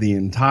throughout the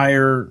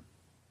entire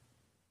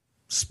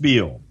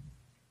spiel.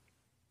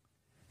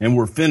 And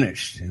we're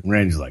finished. And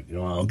Randy's like,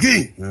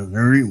 okay,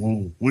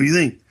 what do you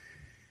think?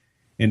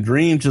 And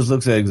Dream just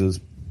looks at it and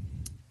says,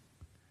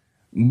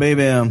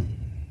 baby,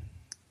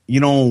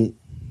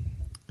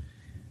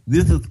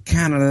 this is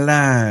kind of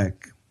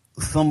like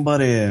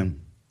somebody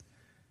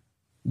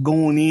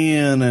going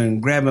in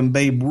and grabbing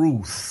Babe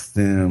Ruth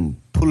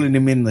and pulling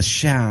him in the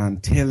shower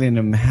and telling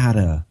him how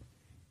to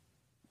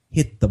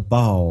hit the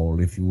ball,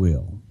 if you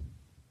will.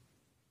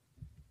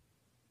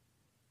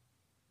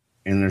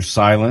 And there's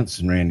silence,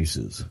 and Randy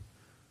says,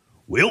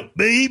 well,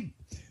 babe,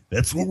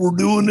 that's what we're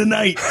doing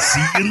tonight.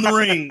 See you in the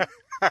ring.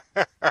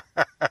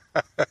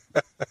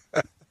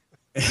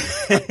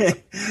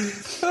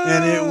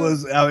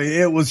 And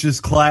it was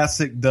just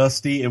classic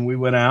Dusty, and we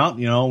went out,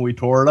 we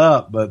tore it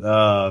up. But,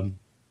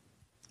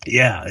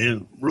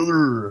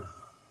 Brother,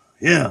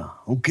 Yeah,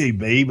 okay,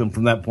 babe. And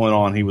from that point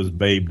on, he was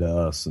babe to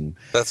us. And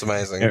that's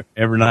amazing.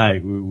 Every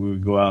night we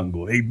would go out and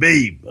go, hey,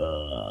 babe,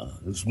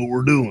 this is what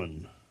we're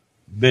doing.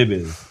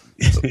 Baby.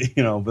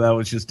 But that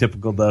was just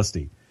typical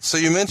Dusty. So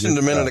you mentioned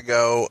a minute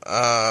ago,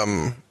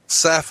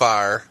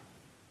 Sapphire.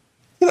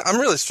 I'm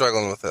really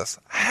struggling with this.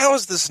 How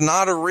is this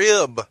not a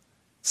rib?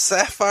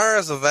 Sapphire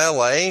as a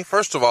valet?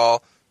 First of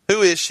all,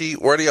 who is she?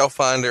 Where do y'all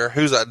find her?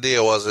 Whose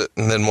idea was it?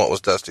 And then what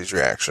was Dusty's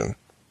reaction?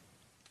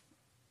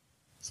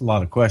 It's a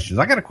lot of questions.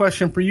 I got a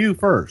question for you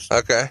first.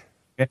 Okay.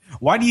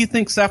 Why do you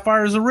think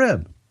Sapphire is a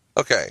rib?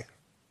 Okay.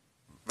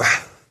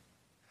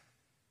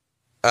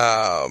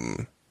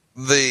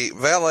 The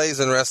valets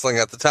in wrestling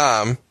at the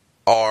time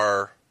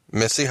are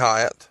Missy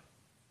Hyatt,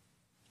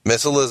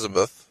 Miss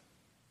Elizabeth.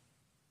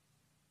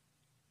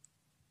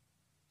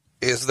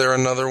 Is there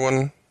another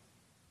one?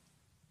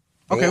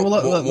 Okay,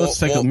 let's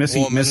take a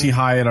Missy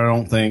Hyatt. I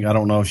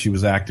don't know if she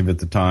was active at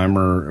the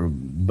time,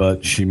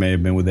 but she may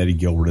have been with Eddie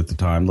Gilbert at the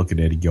time. Look at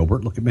Eddie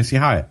Gilbert. Look at Missy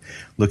Hyatt.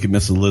 Look at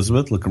Miss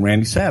Elizabeth. Look at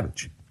Randy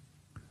Savage.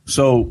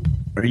 So,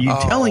 are you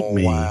telling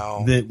me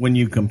that when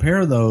you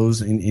compare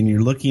those and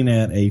you're looking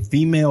at a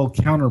female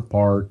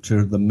counterpart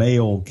to the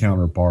male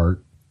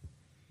counterpart,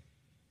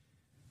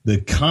 the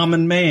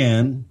common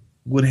man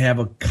would have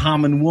a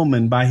common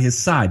woman by his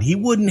side? He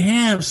wouldn't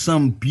have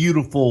some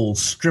beautiful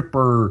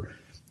stripper-esque,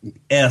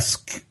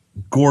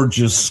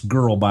 gorgeous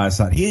girl by his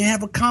side. He'd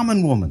have a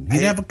common woman.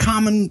 He'd have a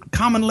common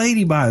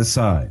lady by his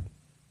side.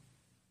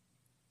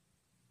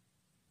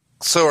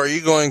 So are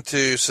you going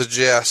to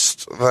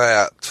suggest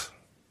that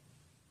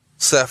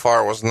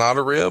Sapphire was not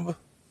a rib?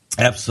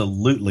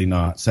 Absolutely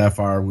not.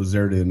 Sapphire was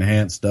there to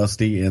enhance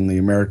Dusty and the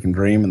American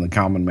Dream and the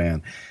common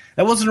man.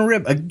 That wasn't a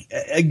rib.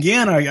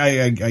 Again,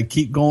 I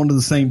keep going to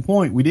the same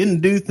point. We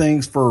didn't do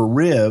things for a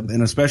rib,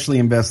 and especially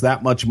invest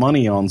that much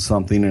money on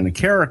something and a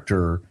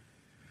character.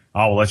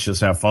 Oh, well, let's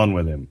just have fun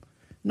with him.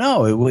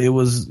 No, it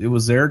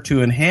was there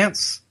to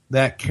enhance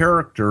that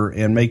character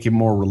and make him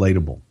more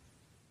relatable.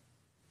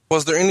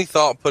 Was there any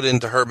thought put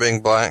into her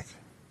being black?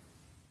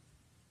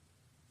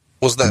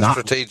 Was that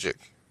strategic?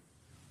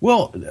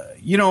 Well,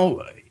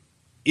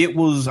 it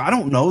was, I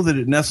don't know that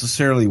it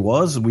necessarily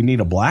was, we need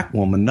a black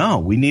woman. No,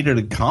 we needed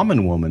a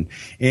common woman.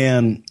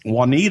 And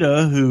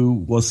Juanita, who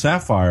was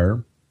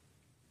Sapphire,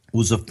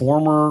 was a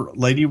former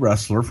lady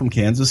wrestler from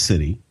Kansas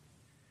City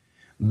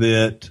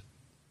that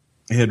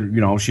had,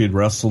 she had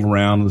wrestled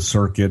around the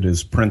circuit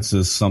as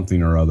Princess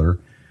something or other.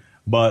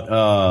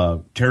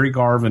 But Terry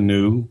Garvin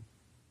knew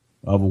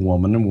of a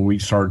woman, and when we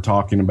started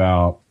talking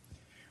about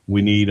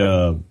we need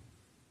a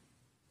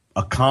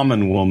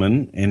common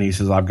woman, and he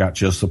says, I've got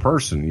just the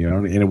person,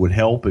 and it would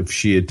help if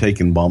she had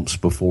taken bumps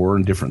before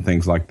and different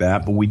things like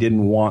that. But we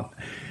didn't want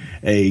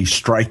a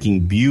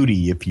striking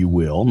beauty, if you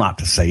will, not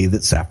to say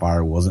that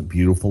Sapphire wasn't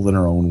beautiful in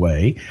her own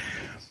way,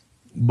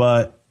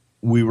 but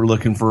we were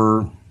looking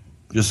for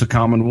just a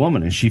common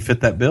woman, and she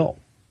fit that bill.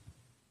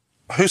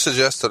 Who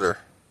suggested her?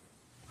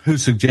 Who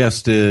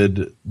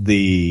suggested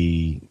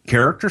the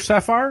character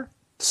Sapphire?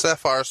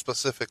 Sapphire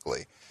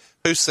specifically.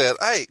 Who said,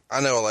 hey,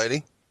 I know a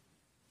lady?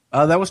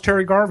 That was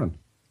Terry Garvin.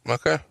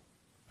 Okay.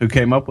 Who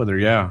came up with her,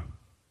 yeah.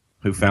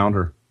 Who found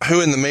her.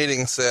 Who in the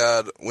meeting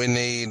said, we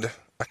need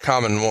a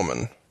common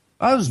woman?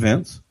 That was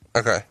Vince.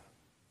 Okay.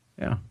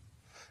 Yeah.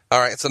 All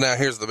right, so now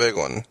here's the big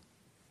one.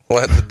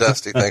 What did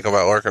Dusty think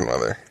about working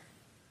with her?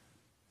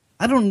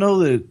 I don't know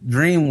that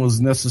Dream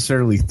was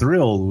necessarily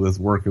thrilled with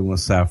working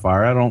with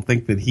Sapphire. I don't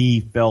think that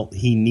he felt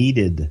he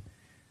needed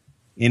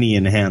any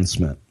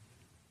enhancement.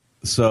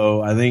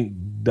 So I think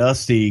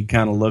Dusty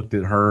kind of looked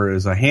at her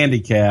as a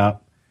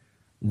handicap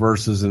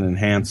versus an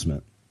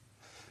enhancement.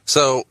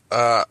 So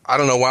I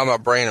don't know why my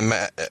brain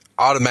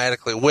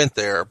automatically went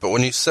there, but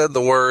when you said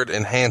the word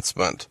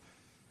enhancement,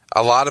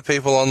 a lot of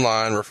people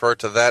online refer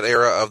to that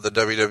era of the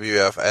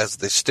WWF as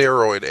the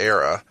steroid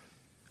era.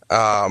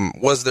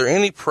 Was there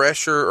any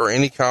pressure or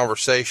any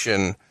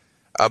conversation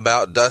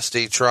about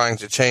Dusty trying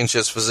to change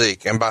his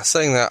physique? And by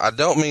saying that, I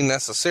don't mean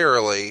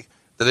necessarily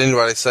that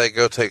anybody say,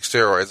 go take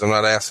steroids. I'm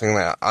not asking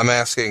that. I'm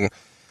asking,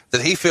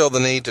 did he feel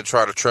the need to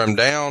try to trim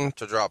down,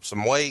 to drop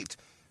some weight?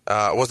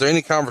 Was there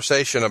any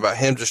conversation about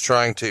him just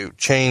trying to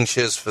change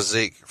his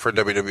physique for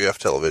WWF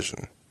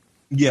television?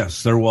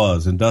 Yes, there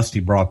was. And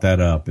Dusty brought that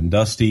up. And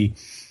Dusty,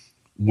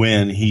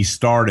 when he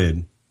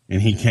started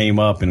and he came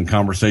up in a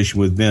conversation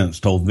with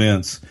Vince, told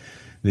Vince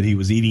that he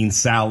was eating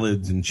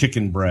salads and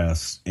chicken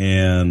breasts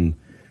and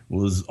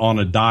was on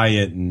a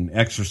diet and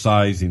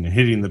exercising and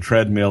hitting the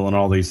treadmill and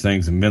all these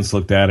things. And Vince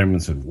looked at him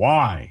and said,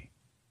 why?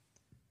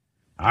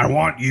 I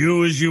want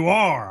you as you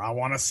are. I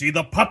want to see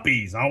the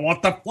puppies. I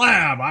want the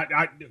flab.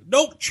 I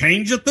don't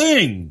change a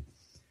thing.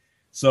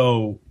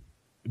 So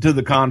to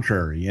the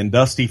contrary, and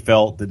Dusty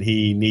felt that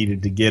he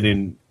needed to get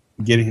in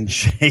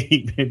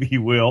shape, if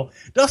you will.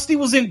 Dusty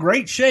was in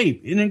great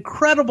shape, an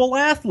incredible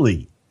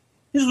athlete.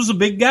 This was a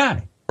big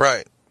guy.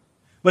 Right.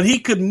 But he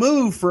could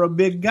move for a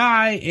big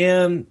guy,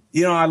 and,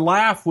 I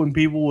laugh when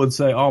people would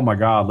say, oh, my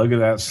God, look at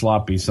that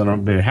sloppy son of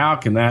a bitch. How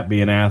can that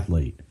be an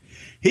athlete?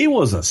 He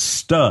was a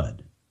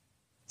stud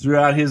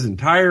throughout his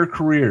entire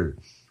career.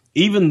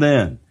 even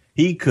then,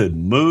 he could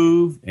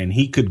move and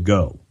he could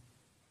go.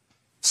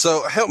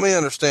 So help me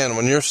understand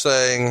when you're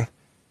saying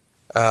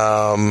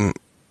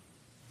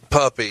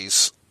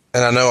puppies,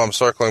 and I know I'm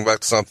circling back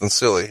to something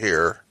silly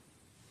here.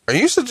 Are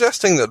you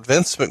suggesting that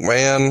Vince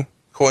McMahon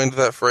coined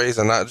that phrase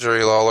and not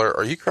Jerry Lawler?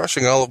 Are you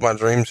crushing all of my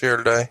dreams here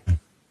today?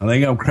 I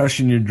think I'm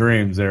crushing your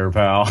dreams there,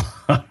 pal.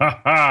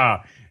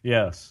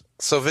 Yes.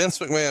 So Vince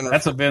McMahon.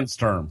 That's a Vince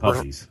term,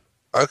 puppies.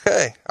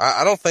 Okay.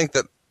 I don't think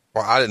that,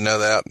 well, I didn't know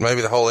that.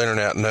 Maybe the whole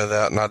internet knew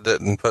that and I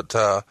didn't. But,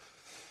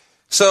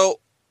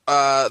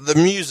 the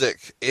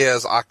music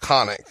is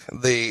iconic.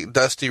 The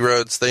Dusty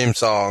Rhodes theme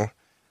song.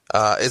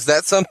 Is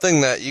that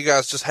something that you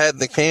guys just had in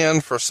the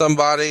can for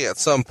somebody at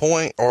some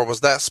point, or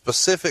was that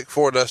specific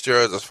for Dusty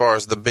Rhodes as far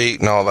as the beat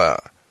and all that?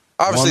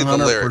 Obviously 100%,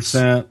 the lyrics.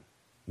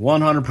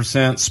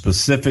 100%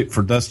 specific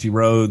for Dusty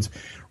Rhodes,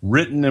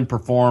 written and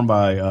performed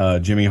by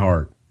Jimmy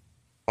Hart.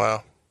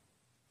 Wow.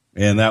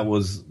 And that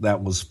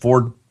was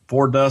for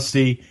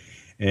Dusty,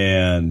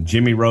 and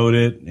Jimmy wrote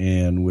it,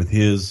 and with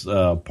his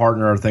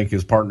partner, I think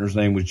his partner's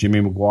name was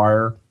Jimmy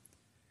McGuire,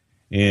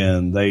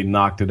 and they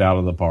knocked it out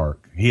of the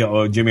park.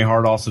 Jimmy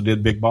Hart also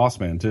did Big Boss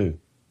Man too.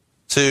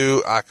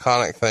 Two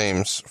iconic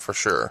themes for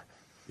sure.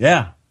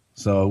 Yeah.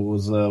 So it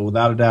was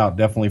without a doubt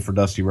definitely for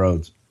Dusty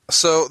Rhodes.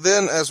 So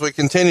then as we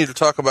continue to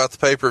talk about the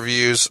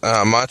pay-per-views,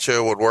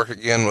 Macho would work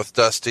again with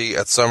Dusty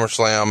at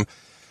SummerSlam.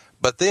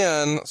 But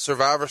then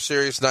Survivor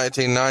Series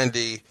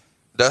 1990,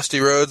 Dusty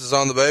Rhodes is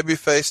on the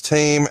babyface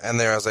team, and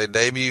there is a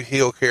debut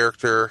heel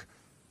character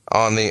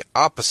on the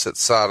opposite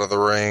side of the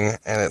ring,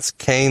 and it's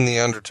Kane the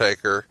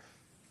Undertaker.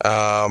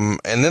 And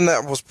then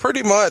that was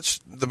pretty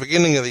much the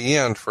beginning of the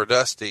end for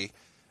Dusty.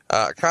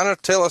 Kind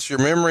of tell us your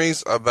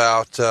memories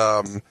about,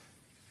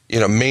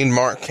 Mean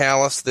Mark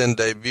Callis then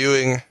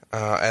debuting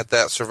at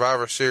that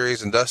Survivor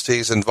Series and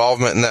Dusty's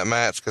involvement in that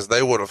match, because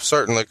they would have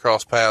certainly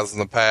crossed paths in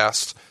the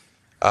past.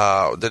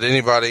 Did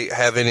anybody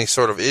have any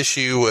sort of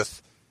issue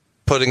with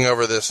putting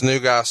over this new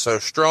guy so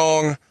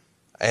strong?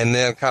 And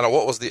then kind of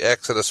what was the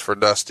exodus for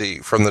Dusty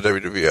from the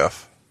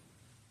WWF?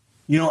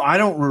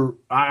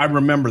 I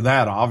remember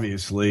that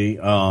obviously.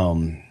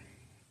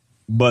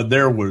 But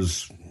there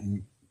was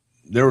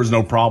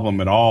no problem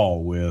at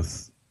all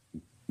with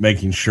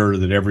making sure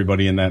that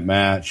everybody in that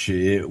match,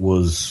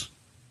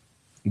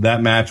 that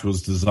match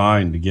was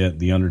designed to get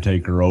The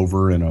Undertaker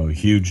over in a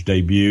huge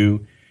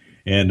debut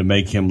and to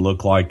make him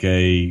look like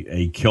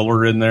a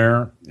killer in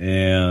there.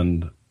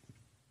 And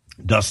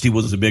Dusty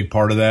was a big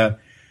part of that.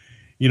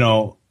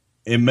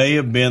 It may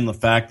have been the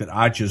fact that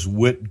I just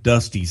whipped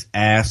Dusty's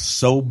ass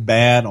so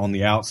bad on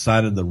the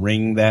outside of the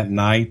ring that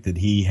night that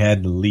he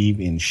had to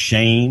leave in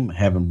shame,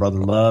 having Brother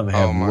Love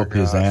whoop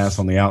his ass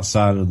on the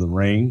outside of the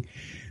ring.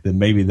 That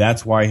maybe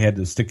that's why he had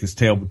to stick his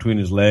tail between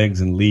his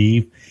legs and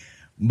leave.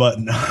 But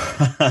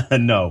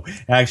no,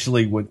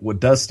 actually, when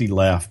Dusty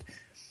left,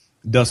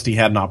 Dusty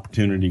had an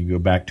opportunity to go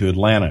back to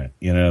Atlanta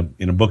in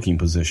a booking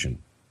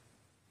position.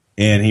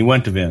 And he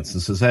went to Vince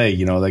and says, hey,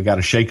 they got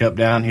a shake up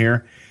down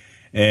here,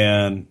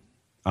 and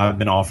I've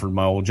been offered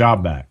my old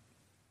job back.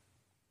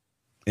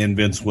 And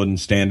Vince wouldn't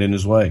stand in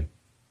his way.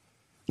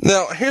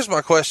 Now, here's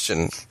my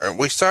question.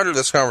 We started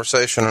this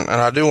conversation, and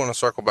I do want to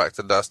circle back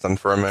to Dustin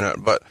for a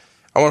minute, but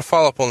I want to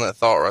follow up on that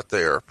thought right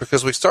there,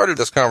 because we started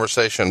this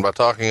conversation by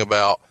talking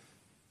about,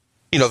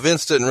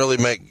 Vince didn't really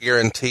make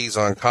guarantees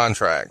on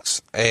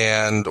contracts,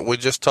 and we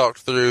just talked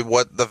through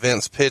what the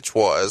Vince pitch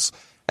was,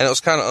 and it was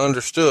kind of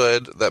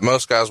understood that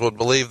most guys would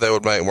believe they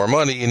would make more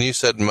money, and you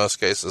said in most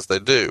cases they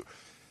do.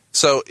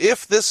 So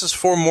if this is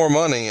for more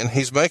money and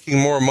he's making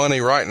more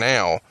money right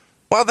now,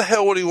 why the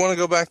hell would he want to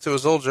go back to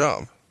his old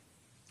job?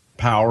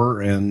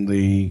 Power and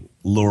the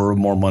lure of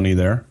more money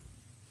there.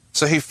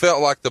 So he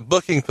felt like the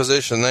booking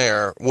position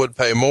there would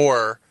pay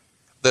more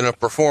than a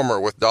performer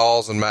with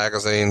dolls and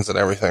magazines and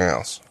everything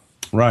else.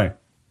 Right.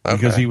 Okay.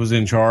 Because he was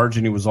in charge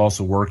and he was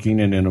also working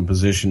and in a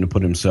position to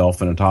put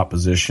himself in a top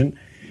position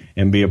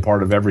and be a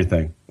part of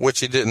everything.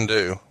 Which he didn't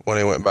do when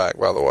he went back,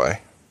 by the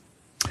way.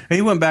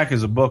 He went back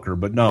as a booker,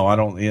 but no, I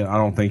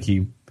don't think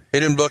he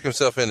didn't book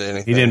himself into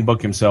anything. He didn't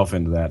book himself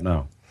into that,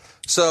 no.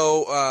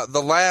 So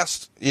the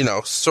last,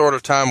 sort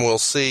of time we'll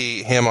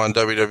see him on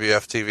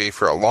WWF TV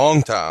for a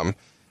long time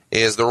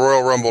is the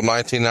Royal Rumble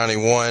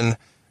 1991,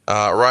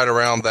 right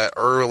around that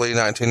early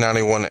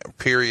 1991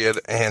 period,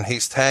 and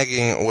he's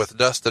tagging with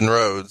Dustin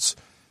Rhodes.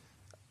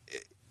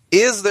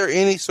 Is there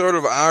any sort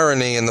of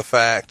irony in the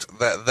fact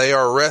that they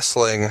are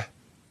wrestling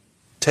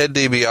Ted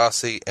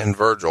DiBiase and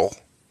Virgil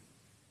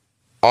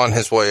on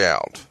his way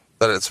out?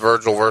 That it's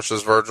Virgil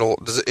versus Virgil?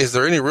 Is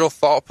there any real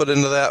thought put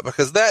into that?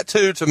 Because that,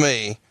 too, to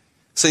me,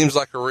 seems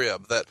like a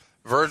rib. That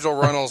Virgil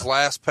Runnels'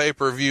 last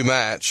pay-per-view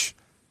match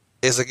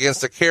is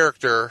against a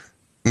character,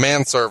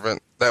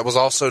 manservant, that was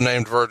also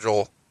named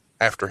Virgil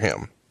after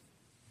him.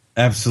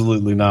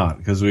 Absolutely not,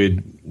 because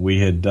we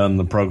had done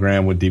the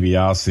program with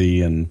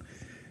DiBiase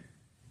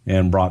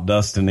and brought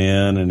Dustin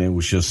in, and it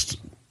was just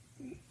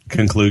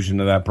conclusion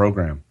to that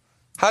program.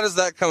 How does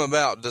that come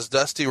about? Does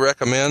Dusty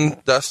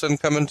recommend Dustin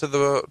coming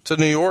to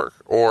New York,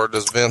 or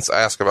does Vince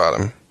ask about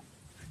him?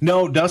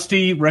 No,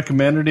 Dusty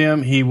recommended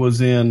him. He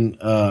was in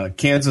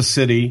Kansas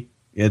City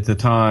at the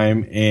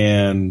time,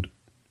 and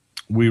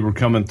we were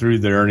coming through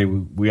there,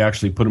 and we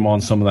actually put him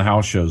on some of the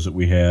house shows that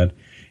we had,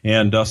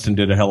 and Dustin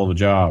did a hell of a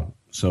job.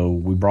 So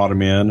we brought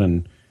him in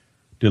and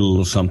did a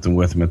little something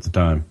with him at the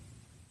time.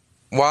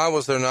 Why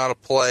was there not a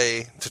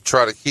play to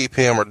try to keep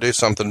him or do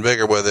something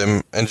bigger with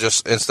him, and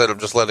just instead of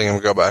just letting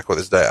him go back with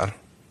his dad?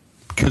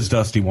 Because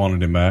Dusty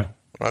wanted him back.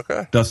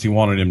 Okay. Dusty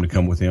wanted him to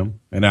come with him,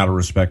 and out of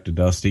respect to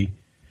Dusty.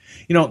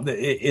 You know,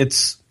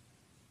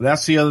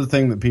 that's the other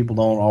thing that people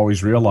don't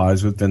always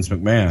realize with Vince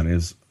McMahon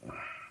is,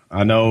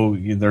 I know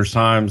there's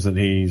times that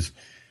he's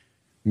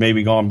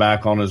maybe gone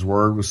back on his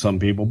word with some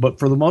people, but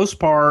for the most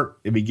part,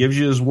 if he gives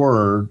you his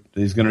word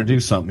that he's going to do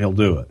something, he'll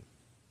do it.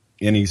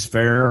 And he's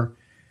fair,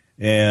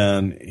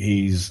 and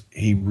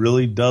he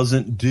really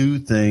doesn't do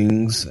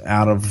things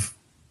out of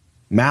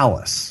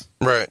malice.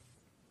 Right.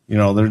 You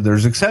know,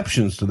 there's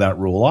exceptions to that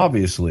rule,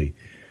 obviously.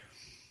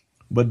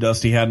 But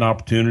Dusty had an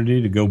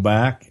opportunity to go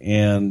back,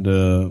 and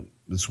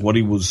it's what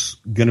he was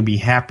going to be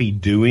happy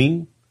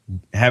doing,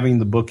 having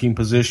the booking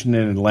position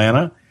in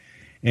Atlanta.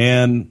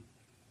 And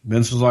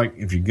Vince was like,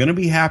 if you're going to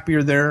be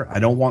happier there, I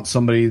don't want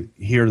somebody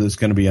here that's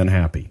going to be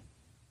unhappy.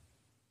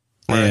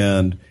 Right.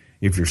 And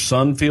if your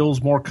son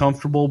feels more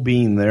comfortable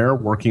being there,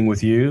 working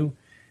with you,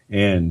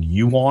 and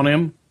you want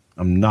him,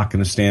 I'm not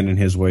going to stand in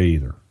his way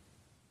either.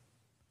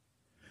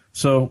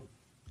 So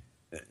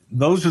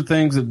those are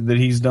things that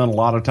he's done a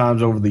lot of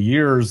times over the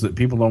years that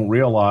people don't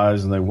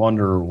realize, and they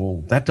wonder,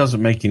 well, that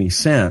doesn't make any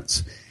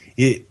sense.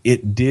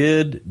 It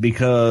did,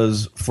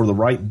 because for the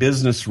right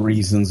business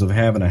reasons of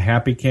having a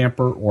happy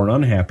camper or an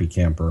unhappy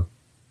camper,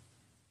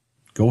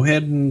 go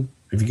ahead and,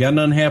 if you got an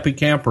unhappy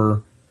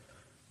camper,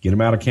 get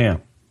him out of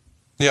camp.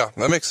 Yeah,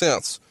 that makes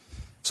sense.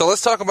 So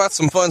let's talk about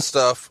some fun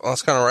stuff.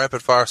 Let's kind of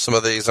rapid fire some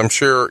of these. I'm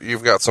sure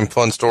you've got some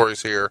fun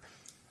stories here.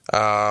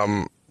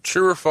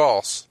 True or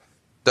false?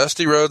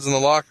 Dusty Rhodes in the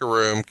locker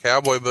room,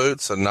 cowboy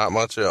boots, and not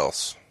much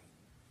else.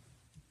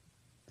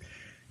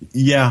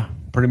 Yeah,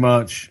 pretty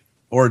much.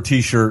 Or a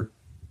T-shirt.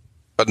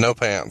 But no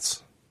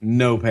pants.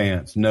 No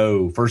pants,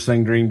 no. First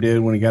thing Dream did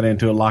when he got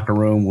into a locker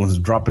room was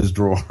drop his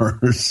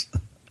drawers.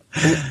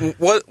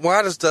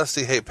 Why does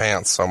Dusty hate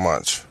pants so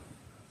much?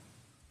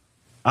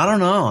 I don't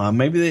know.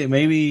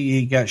 Maybe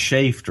he got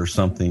chafed or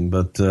something.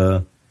 But,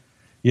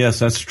 yes,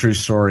 that's a true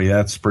story.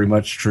 That's pretty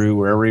much true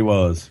wherever he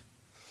was.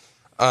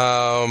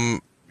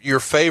 Your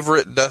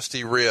favorite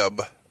Dusty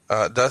rib.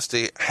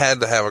 Dusty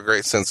had to have a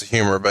great sense of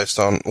humor based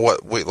on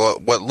what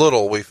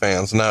little we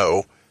fans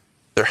know.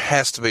 There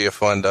has to be a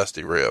fun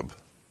Dusty rib.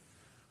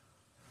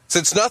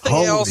 Since nothing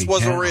else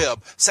was a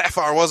rib,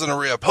 Sapphire wasn't a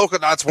rib, polka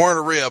dots weren't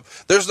a rib,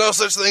 there's no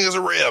such thing as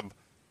a rib.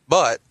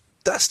 But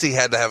Dusty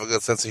had to have a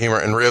good sense of humor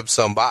and rib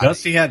somebody.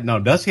 Dusty had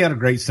a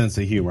great sense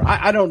of humor.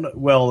 I don't know.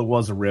 Well, it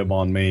was a rib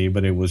on me,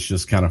 but it was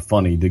just kind of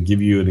funny to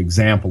give you an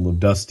example of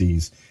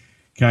Dusty's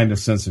kind of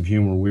sense of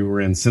humor. We were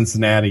in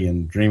Cincinnati,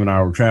 and Dream and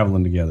I were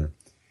traveling together.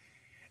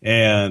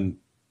 And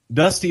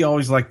Dusty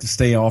always liked to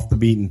stay off the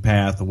beaten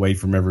path, away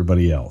from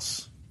everybody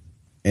else.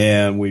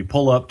 And we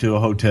pull up to a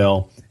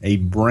hotel, a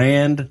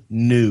brand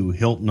new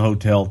Hilton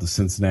hotel at the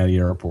Cincinnati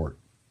airport.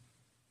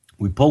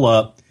 We pull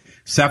up,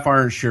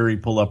 Sapphire and Sherry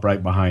pull up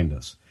right behind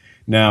us.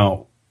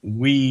 Now,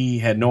 we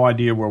had no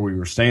idea where we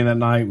were staying that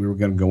night. We were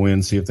going to go in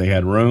and see if they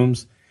had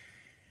rooms.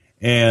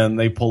 And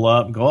they pull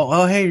up and go,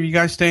 oh, hey, are you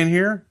guys staying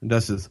here? And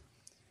Dusty says,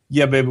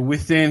 yeah, baby, we're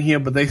staying here,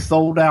 but they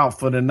sold out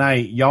for the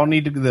night. Y'all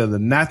need to go to the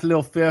nice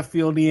little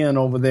Fairfield Inn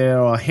over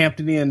there, or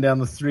Hampton Inn down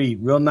the street.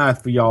 Real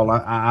nice for y'all.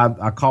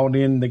 I called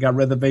in. They got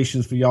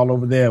reservations for y'all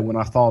over there when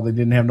I thought they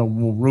didn't have no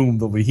more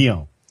rooms over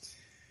here.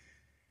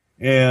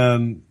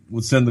 And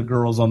would send the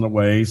girls on their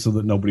way so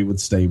that nobody would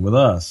stay with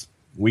us.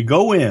 We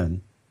go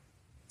in,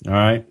 all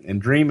right,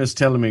 and Dream is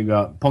telling me,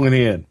 Pong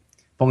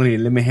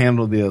let me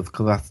handle this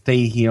because I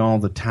stay here all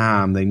the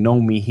time. They know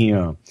me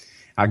here.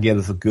 I get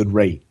us a good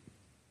rate.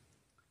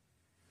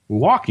 We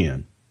walk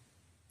in,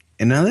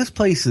 and now this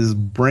place is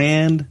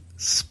brand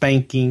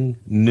spanking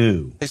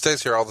new. He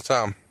stays here all the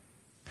time.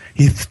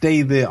 He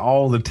stays there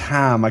all the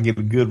time. I get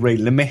a good rate.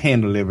 Let me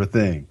handle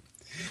everything.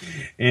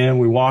 And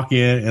we walk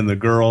in, and the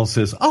girl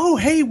says, oh,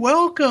 hey,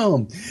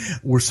 welcome.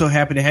 We're so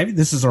happy to have you.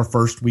 This is our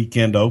first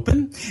weekend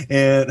open.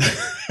 And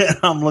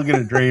I'm looking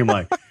at Dream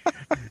like,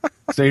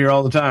 stay here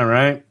all the time,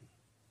 right?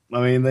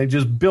 I mean, they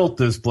just built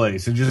this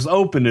place. They just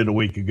opened it a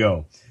week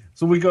ago.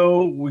 So we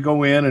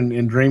go in,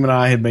 and Dream and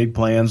I had made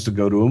plans to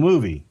go to a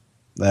movie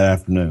that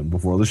afternoon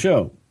before the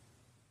show.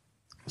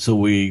 So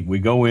we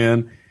go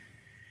in,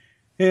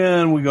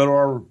 and we go to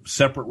our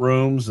separate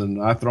rooms,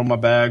 and I throw my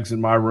bags in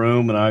my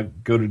room, and I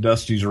go to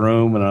Dusty's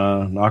room, and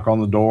I knock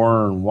on the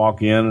door and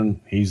walk in,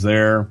 and he's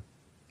there.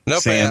 No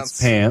sans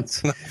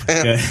pants. No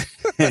pants.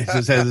 He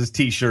just has his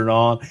T-shirt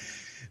on,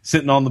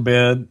 sitting on the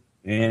bed,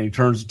 and he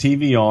turns the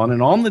TV on,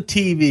 and on the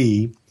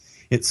TV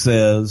it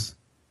says,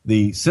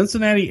 the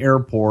Cincinnati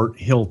Airport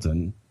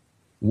Hilton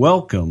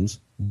welcomes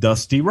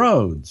Dusty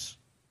Rhodes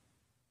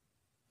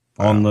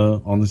on the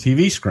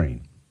TV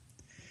screen.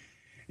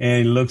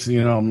 And he looks,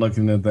 I'm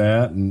looking at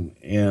that,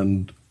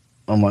 and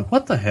I'm like,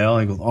 what the hell?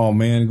 He goes, oh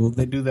man, he goes,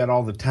 they do that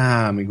all the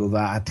time. He goes,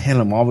 I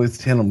always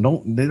tell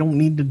them, they don't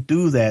need to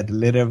do that to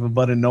let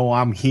everybody know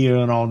I'm here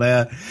and all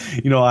that.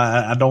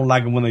 I don't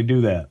like it when they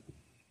do that.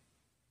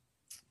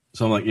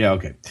 So I'm like, yeah,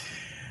 okay.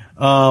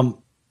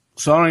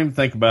 So I don't even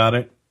think about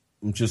it.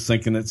 I'm just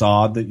thinking it's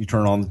odd that you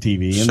turn on the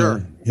TV and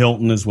Sure.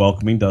 Hilton is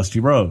welcoming Dusty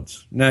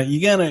Rhodes. Now, you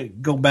got to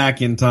go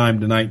back in time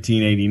to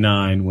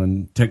 1989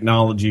 when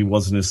technology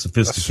wasn't as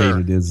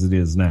sophisticated as it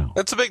is now.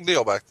 It's a big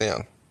deal back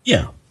then.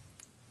 Yeah.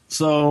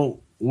 So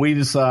he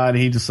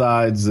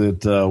decides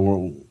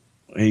that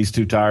he's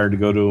too tired to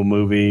go to a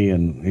movie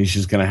and he's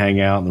just going to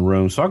hang out in the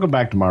room. So I go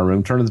back to my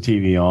room, turn the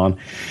TV on,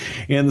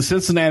 and the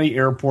Cincinnati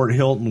Airport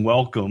Hilton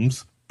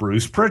welcomes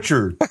Bruce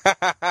Pritchard.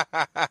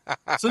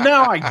 So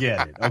now I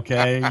get it.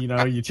 Okay.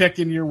 You check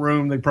in your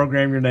room, they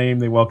program your name,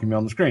 they welcome you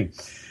on the screen.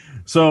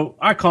 So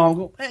I call him,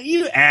 go, hey,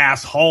 you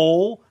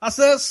asshole. I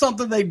said, that's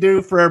something they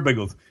do for everybody.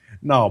 He goes,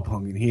 no,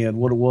 Pumpkinhead,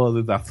 what it was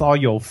is I saw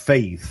your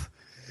face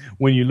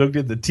when you looked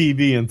at the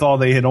TV and thought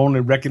they had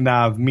only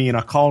recognized me. And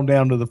I called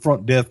down to the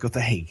front desk and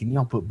said, hey, can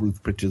y'all put Bruce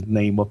Pritchard's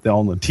name up there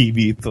on the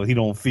TV so he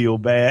don't feel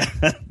bad?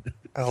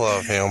 I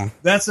love him.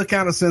 That's the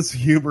kind of sense of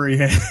humor he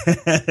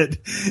had.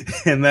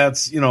 And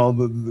that's,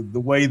 the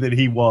way that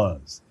he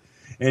was.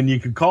 And you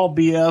could call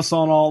BS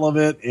on all of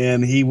it,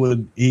 and he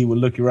would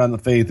look you right in the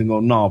face and go,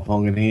 no,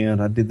 Pumpkinhead,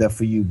 I did that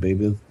for you,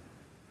 baby.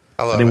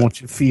 I didn't want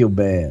you to feel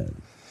bad.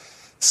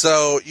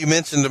 So you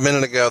mentioned a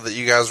minute ago that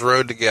you guys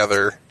rode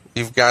together.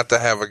 You've got to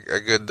have a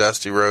good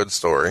Dusty Rhodes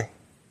story.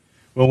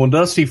 Well, when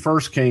Dusty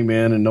first came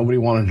in and nobody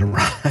wanted to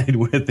ride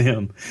with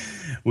him,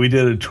 we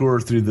did a tour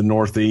through the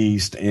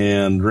Northeast,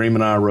 and Dream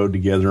and I rode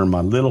together in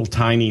my little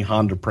tiny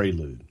Honda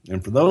Prelude.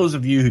 And for those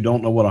of you who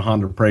don't know what a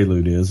Honda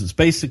Prelude is, it's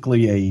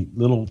basically a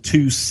little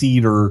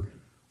 2-seater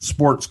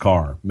sports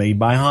car made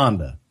by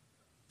Honda.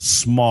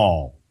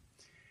 Small.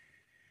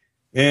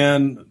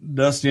 And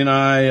Dusty and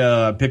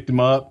I picked him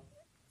up,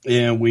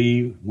 and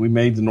we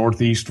made the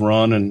Northeast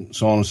run and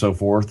so on and so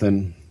forth.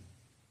 And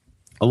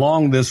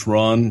along this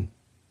run,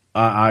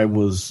 it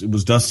was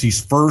Dusty's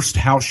first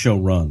house show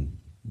run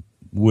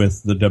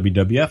with the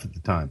WWF at the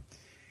time.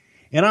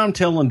 And I'm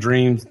telling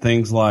Dream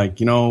things like,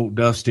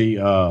 Dusty,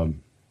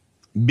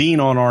 being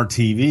on our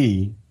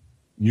TV,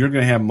 you're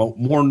going to have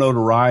more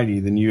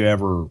notoriety than you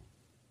ever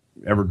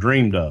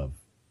dreamed of,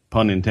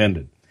 pun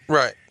intended.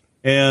 Right.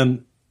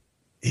 And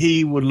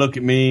he would look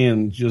at me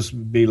and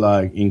just be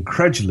like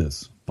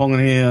incredulous.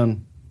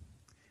 Pumpkinhead,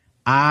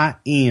 I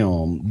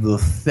am the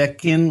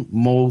second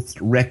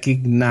most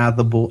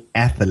recognizable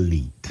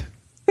athlete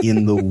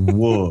in the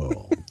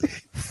world.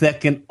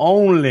 Second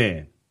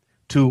only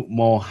to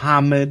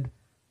Muhammad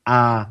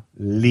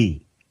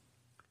Ali.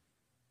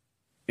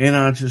 And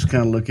I just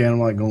kind of look at him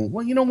like going,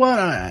 well, you know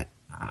what?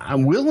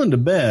 I'm willing to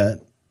bet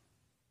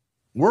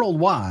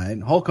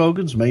worldwide Hulk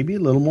Hogan's maybe a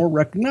little more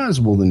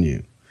recognizable than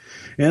you.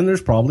 And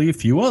there's probably a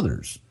few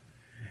others.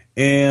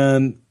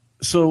 And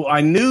so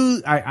I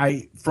knew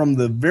I from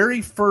the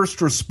very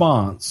first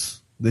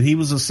response that he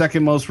was the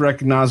second most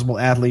recognizable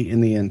athlete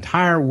in the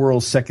entire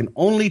world, second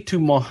only to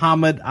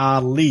Muhammad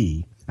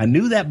Ali. I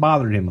knew that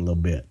bothered him a little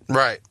bit.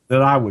 Right.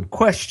 That I would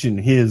question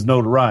his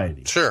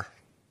notoriety. Sure.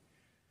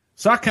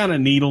 So I kind of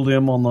needled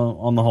him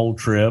on the whole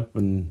trip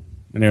and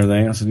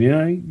everything. I said,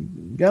 you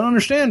got to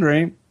understand,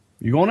 Dream,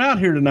 you're going out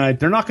here tonight.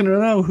 They're not going to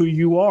know who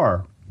you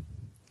are.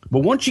 But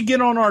once you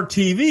get on our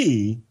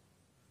TV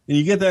and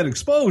you get that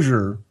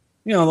exposure,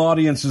 the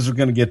audiences are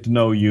going to get to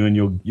know you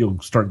and you'll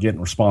start getting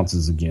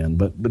responses again.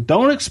 But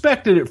don't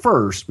expect it at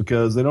first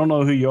because they don't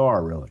know who you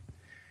are, really.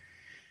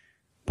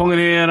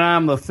 Pumpkinhead,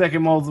 I'm the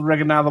second most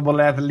recognizable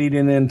athlete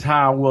in the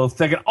entire world,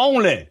 second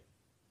only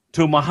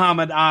to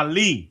Muhammad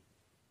Ali.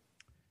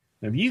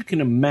 Now, if you can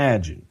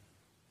imagine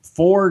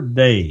 4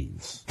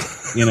 days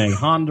in a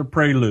Honda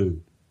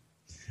Prelude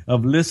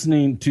of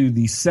listening to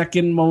the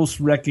second most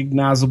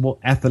recognizable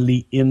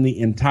athlete in the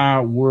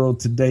entire world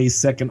today,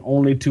 second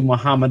only to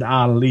Muhammad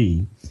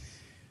Ali,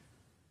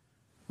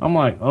 I'm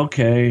like,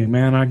 okay,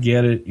 man, I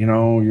get it.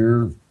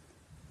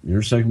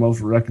 You're second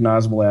most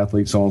recognizable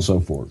athlete, so on and so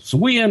forth. So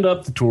we end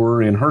up the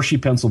tour in Hershey,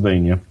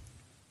 Pennsylvania,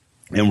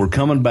 and we're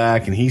coming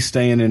back, and he's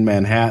staying in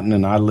Manhattan,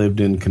 and I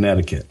lived in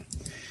Connecticut.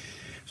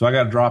 So I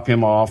got to drop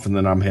him off, and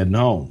then I'm heading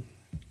home.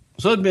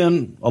 So it'd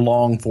been a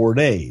long 4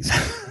 days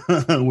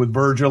with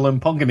Virgil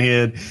and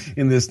Pumpkinhead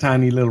in this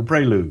tiny little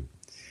Prelude.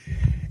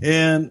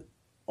 And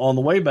on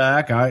the way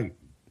back, I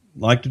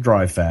like to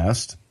drive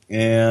fast,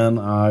 and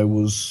I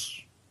was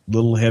a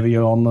little heavy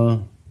on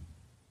the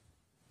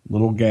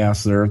little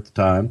gas there at the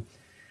time,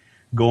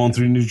 going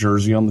through New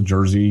Jersey on the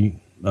Jersey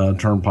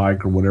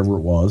Turnpike or whatever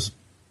it was.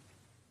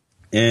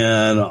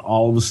 And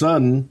all of a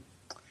sudden,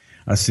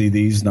 I see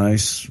these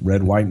nice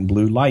red, white, and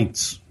blue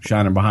lights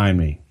shining behind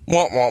me.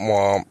 Womp, womp,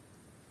 womp.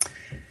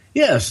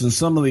 Yes, and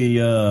some of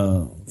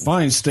the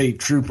fine state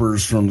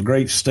troopers from the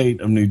great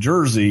state of New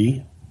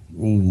Jersey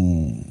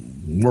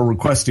were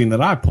requesting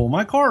that I pull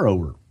my car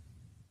over.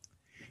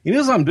 And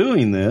as I'm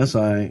doing this,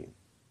 I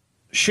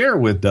share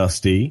with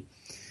Dusty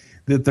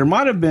that there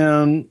might have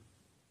been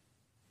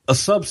a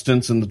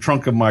substance in the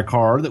trunk of my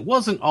car that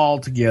wasn't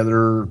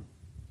altogether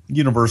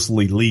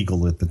universally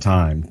legal at the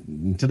time.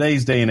 In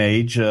today's day and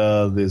age,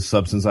 the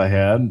substance I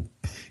had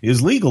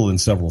is legal in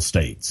several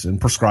states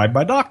and prescribed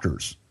by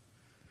doctors.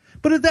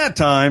 But at that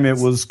time, it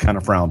was kind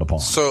of frowned upon.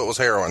 So it was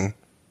heroin.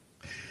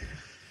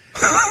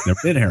 Never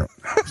did heroin.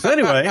 So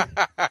anyway,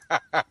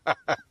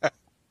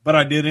 but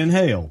I did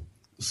inhale.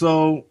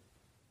 So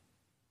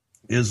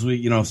as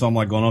we, so I'm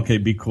like going, okay,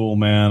 be cool,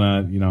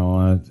 man.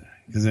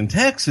 Because in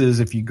Texas,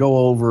 if you go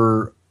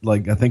over,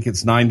 like, I think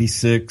it's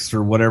 96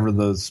 or whatever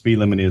the speed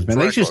limit is, man,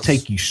 they just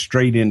take you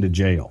straight into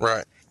jail.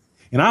 Right.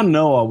 And I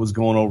know I was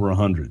going over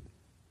 100.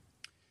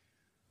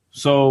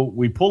 So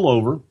we pull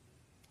over,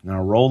 and I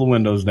roll the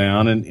windows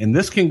down, and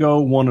this can go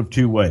one of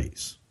two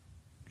ways.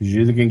 Because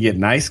you're either going to get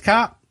nice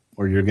cop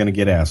or you're going to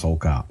get asshole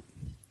cop.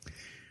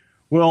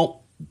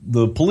 Well,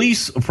 the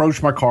police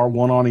approached my car,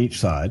 one on each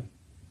side.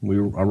 I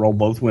roll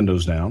both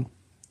windows down,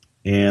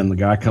 and the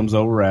guy comes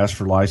over, asks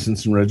for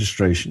license and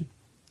registration.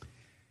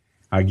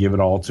 I give it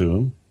all to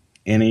him,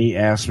 and he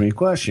asks me a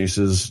question. He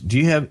says, do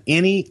you have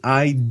any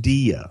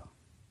idea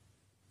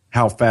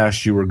how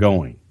fast you were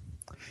going?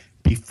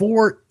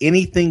 Before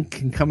anything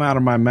can come out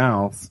of my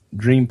mouth,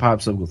 Dream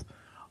pops up with,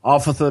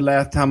 officer,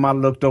 last time I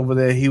looked over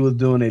there, he was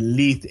doing at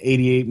least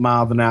 88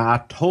 miles an hour. I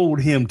told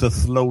him to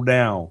slow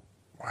down.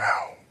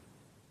 Wow.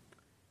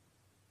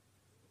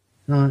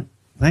 All right.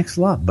 Thanks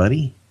a lot,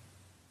 buddy.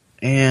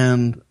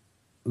 And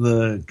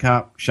the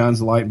cop shines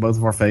the light in both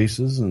of our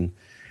faces and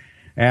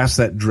asks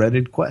that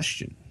dreaded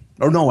question.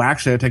 Or no,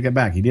 actually, I take it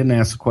back. He didn't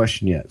ask the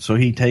question yet. So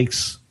he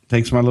takes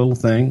my little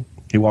thing.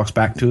 He walks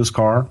back to his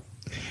car,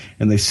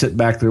 and they sit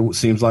back there what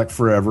seems like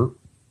forever.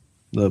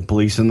 The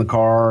police in the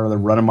car, they're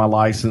running my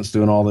license,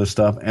 doing all this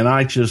stuff. And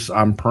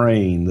I'm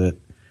praying that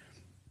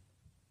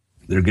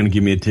they're going to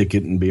give me a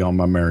ticket and be on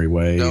my merry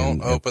way.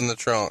 Don't open the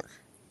trunk.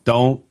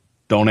 Don't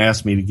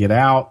ask me to get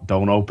out.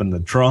 Don't open the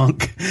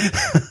trunk.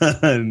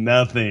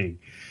 Nothing.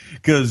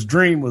 Because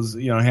Dream was,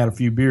 had a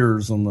few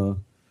beers on the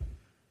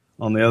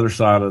other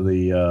side of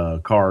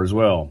the car as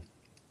well.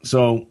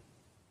 So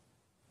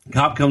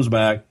cop comes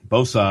back,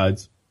 both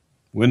sides,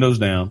 windows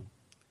down,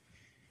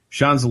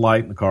 shines the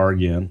light in the car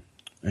again.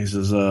 He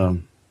says, are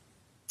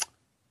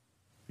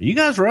you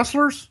guys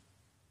wrestlers?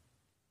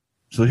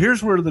 So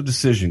here's where the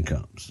decision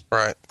comes.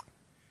 Right.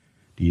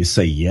 Do you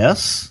say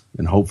yes,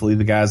 and hopefully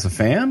the guy's a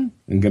fan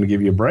and going to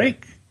give you a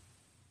break?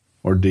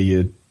 Or do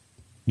you,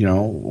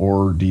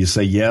 or do you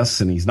say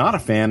yes and he's not a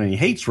fan and he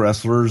hates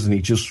wrestlers and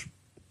he just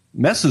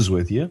messes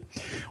with you?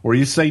 Or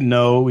you say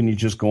no and you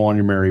just go on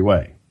your merry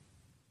way?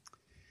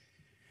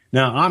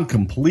 Now, I'm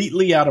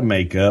completely out of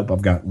makeup.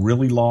 I've got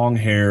really long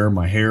hair.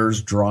 My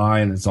hair's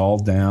dry and it's all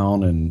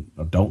down, and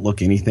I don't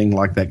look anything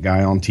like that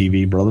guy on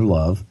TV, Brother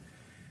Love.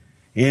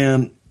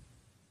 And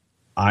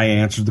I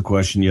answered the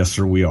question, yes,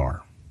 sir, we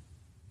are.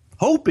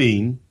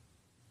 Hoping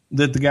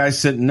that the guy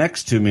sitting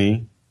next to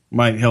me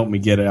might help me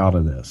get out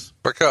of this.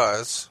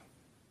 Because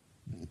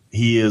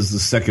he is the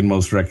second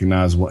most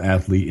recognizable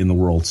athlete in the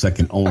world,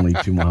 second only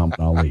to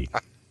Muhammad Ali.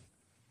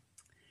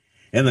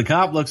 And the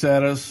cop looks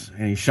at us,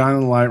 and he's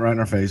shining the light right in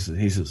our face.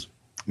 He says,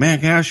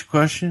 man, can I ask you a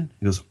question?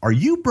 He goes, are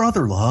you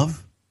Brother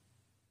Love?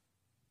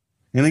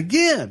 And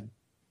again,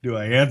 do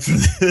I answer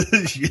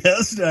this?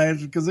 Yes, I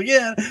answer. Because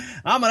again,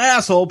 I'm an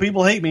asshole.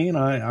 People hate me. And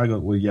I go,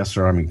 well, yes,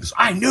 sir.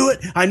 I knew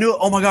it.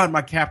 Oh, my God,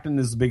 my captain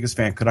is the biggest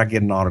fan. Could I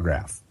get an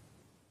autograph?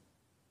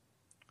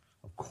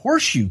 Of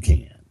course you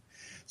can.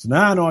 So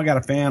now I know I got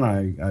a fan.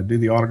 I do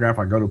the autograph.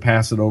 I go to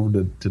pass it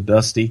over to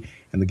Dusty.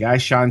 And the guy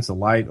shines the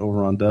light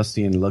over on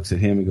Dusty and looks at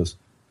him and goes,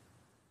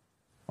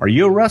 are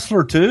you a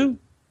wrestler too?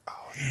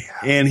 Oh, yeah.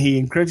 And he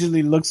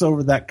incredulously looks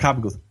over that cop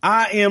and goes,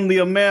 I am the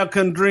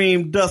American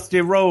Dream,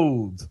 Dusty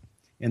Rhodes.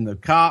 And the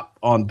cop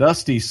on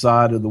Dusty's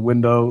side of the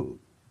window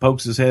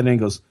pokes his head in and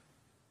goes,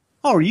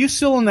 oh, are you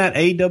still in that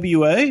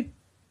AWA?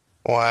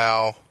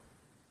 Wow.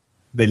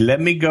 They let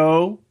me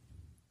go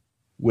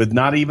with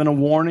not even a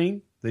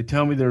warning. They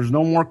tell me there's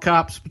no more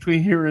cops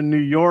between here and New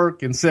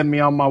York and send me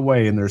on my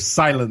way. And there's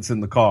silence in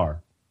the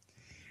car.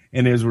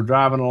 And as we're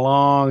driving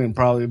along and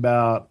probably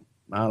about,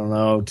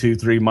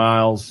 2-3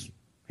 miles,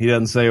 he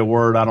doesn't say a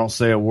word. I don't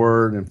say a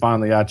word. And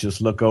finally, I just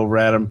look over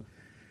at him.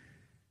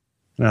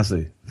 And I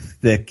say,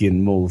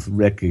 second most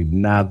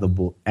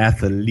recognizable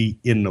athlete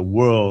in the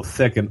world,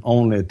 second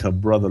only to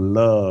Brother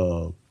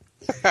Love.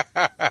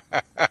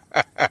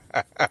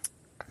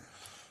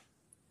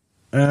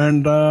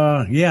 And,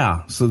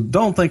 so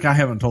don't think I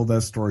haven't told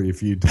that story a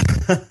few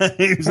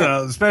times.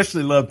 I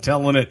especially love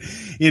telling it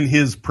in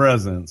his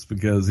presence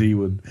because he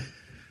would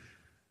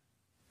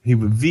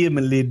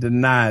vehemently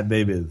deny it,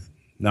 babies.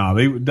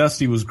 No,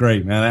 Dusty was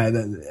great,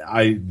 man.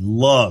 I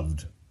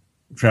loved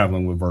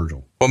traveling with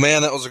Virgil. Well,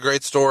 man, that was a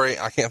great story.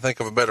 I can't think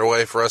of a better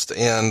way for us to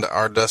end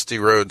our Dusty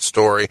Rhodes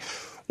story.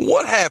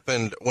 What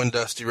happened when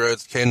Dusty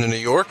Rhodes came to New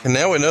York? And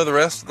now we know the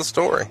rest of the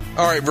story.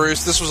 All right,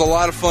 Bruce, this was a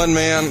lot of fun,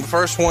 man. The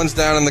first one's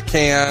down in the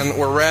can.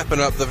 We're wrapping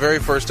up the very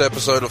first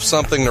episode of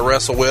Something to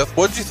Wrestle With.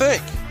 What'd you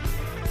think?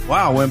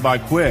 Wow, it went by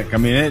quick. I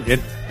mean, it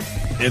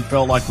it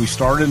felt like we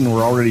started and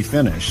we're already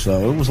finished.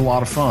 So it was a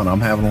lot of fun.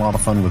 I'm having a lot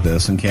of fun with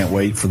this and can't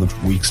wait for the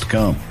weeks to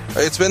come.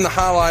 It's been the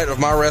highlight of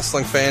my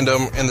wrestling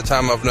fandom in the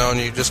time I've known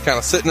you, just kind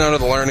of sitting under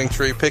the learning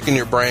tree, picking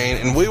your brain,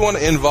 and we want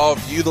to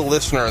involve you, the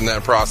listener, in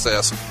that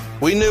process.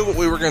 We knew what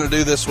we were going to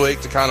do this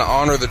week to kind of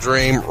honor the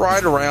Dream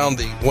right around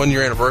the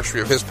 1-year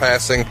anniversary of his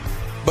passing.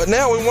 But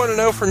now we want to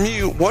know from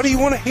you, what do you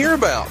want to hear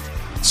about?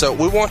 So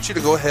we want you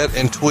to go ahead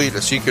and tweet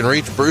us. You can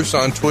reach Bruce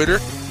on Twitter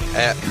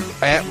at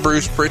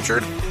Bruce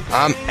Pritchard.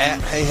 I'm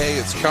at Hey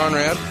It's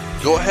Conrad.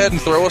 Go ahead and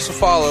throw us a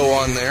follow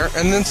on there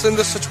and then send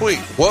us a tweet.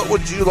 What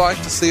would you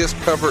like to see us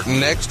cover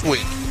next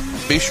week?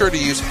 Be sure to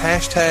use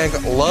hashtag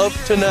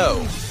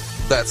 #LoveToKnow.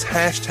 That's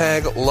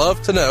hashtag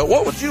 #LoveToKnow.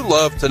 What would you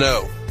love to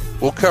know?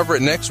 We'll cover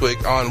it next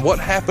week on What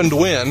Happened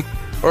When.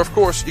 Or, of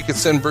course, you can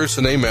send Bruce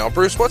an email.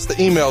 Bruce, what's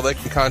the email they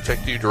can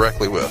contact you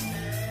directly with?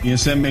 You can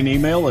send me an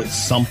email at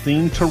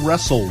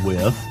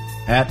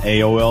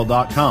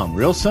somethingtowrestlewith@aol.com.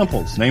 Real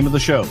simple. It's the name of the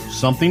show.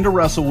 Something to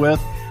Wrestle With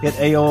at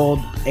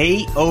AOL.com.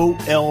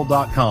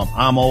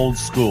 I'm old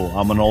school.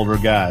 I'm an older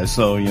guy.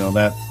 So,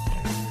 that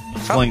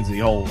explains the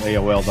whole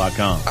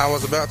AOL.com. I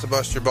was about to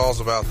bust your balls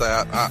about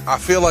that. I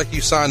feel like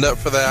you signed up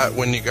for that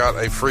when you got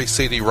a free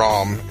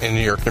CD-ROM in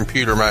your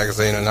computer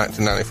magazine in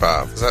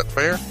 1995. Is that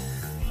fair?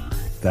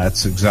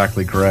 That's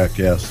exactly correct,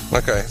 yes.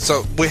 Okay,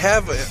 so we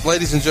have,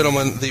 ladies and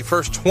gentlemen, the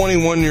first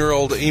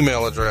 21-year-old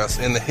email address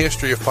in the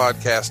history of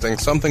podcasting,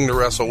 something to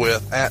wrestle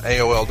with at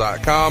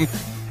AOL.com.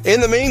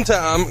 In the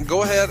meantime,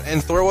 go ahead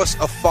and throw us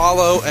a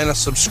follow and a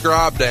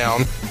subscribe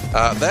down.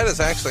 That is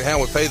actually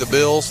how we pay the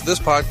bills. This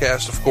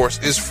podcast, of course,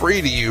 is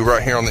free to you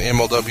right here on the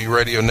MLW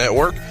Radio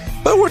Network,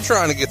 but we're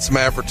trying to get some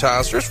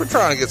advertisers. We're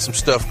trying to get some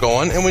stuff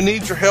going, and we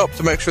need your help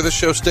to make sure this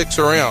show sticks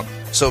around.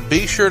 So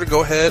be sure to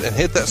go ahead and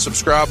hit that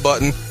subscribe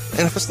button.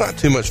 And if it's not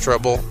too much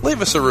trouble,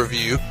 leave us a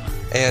review.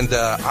 And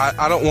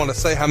I don't want to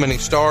say how many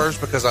stars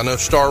because I know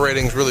star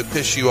ratings really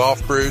piss you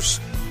off, Bruce,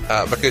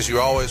 because you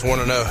always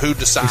want to know who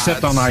decides.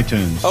 Except on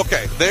iTunes.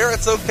 Okay, there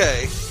it's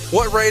okay.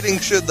 What rating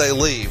should they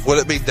leave? Would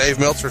it be Dave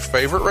Meltzer's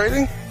favorite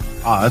rating?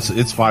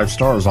 It's 5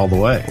 stars all the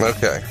way.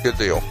 Okay, good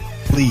deal.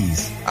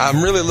 Please.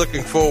 I'm really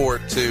looking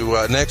forward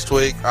to next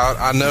week.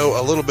 I know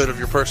a little bit of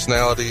your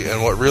personality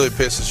and what really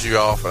pisses you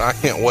off, and I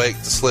can't wait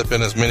to slip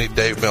in as many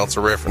Dave Meltzer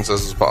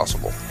references as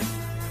possible.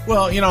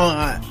 Well,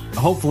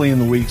 hopefully in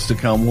the weeks to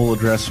come, we'll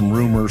address some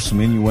rumors, some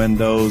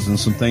innuendos, and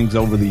some things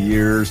over the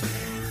years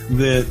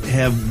that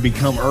have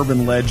become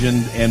urban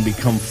legend and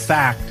become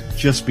fact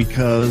just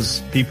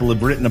because people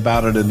have written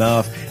about it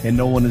enough and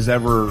no one has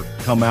ever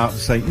come out and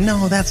say,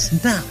 no,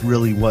 that's not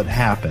really what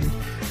happened.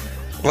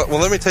 Well,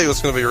 let me tell you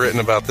what's going to be written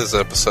about this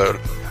episode.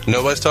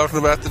 Nobody's talking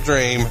about the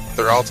Dream.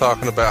 They're all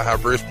talking about how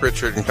Bruce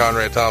Pritchard and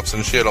Conrad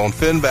Thompson shit on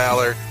Finn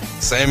Balor,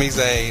 Sami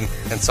Zayn,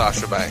 and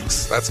Sasha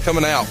Banks. That's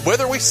coming out.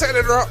 Whether we said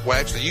it or not, well,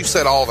 actually, you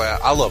said all that.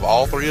 I love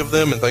all 3 of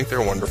them and think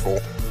they're wonderful.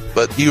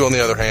 But you, on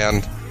the other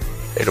hand,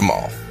 hate them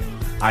all.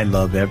 I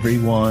love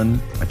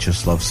everyone. I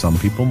just love some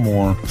people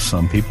more,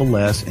 some people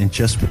less. And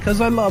just because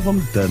I love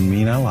them doesn't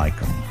mean I like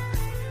them.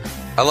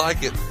 I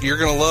like it. You're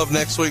going to love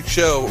next week's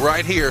show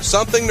right here.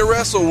 Something to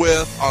Wrestle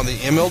With on the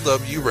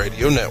MLW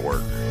Radio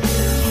Network.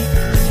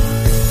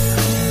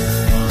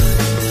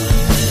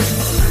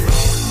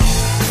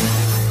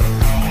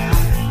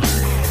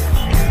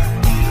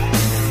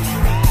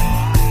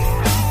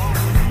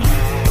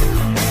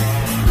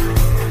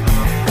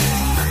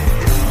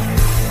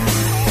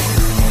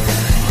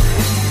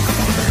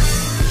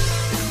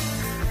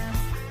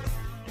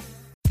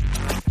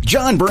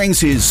 John brings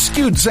his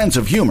skewed sense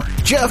of humor.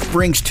 Jeff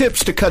brings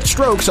tips to cut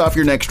strokes off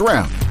your next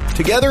round.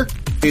 Together,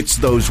 it's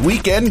those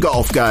weekend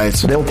golf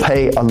guys. They'll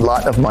pay a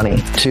lot of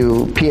money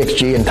to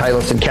PXG and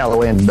Titleist and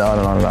Callaway and on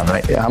and on and on,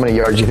 right? How many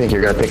yards do you think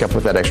you're going to pick up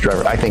with that extra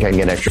driver? I think I can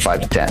get an extra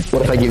 5 to 10.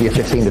 What if I give you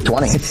 15 to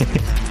 20?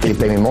 You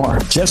pay me more.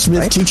 Jeff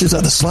Smith teaches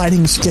on a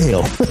sliding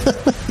scale.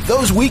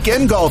 Those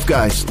Weekend Golf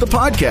Guys, the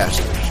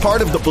podcast,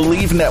 part of the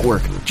Believe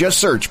Network. Just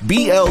search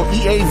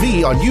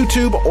BLEAV on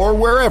YouTube or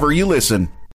wherever you listen.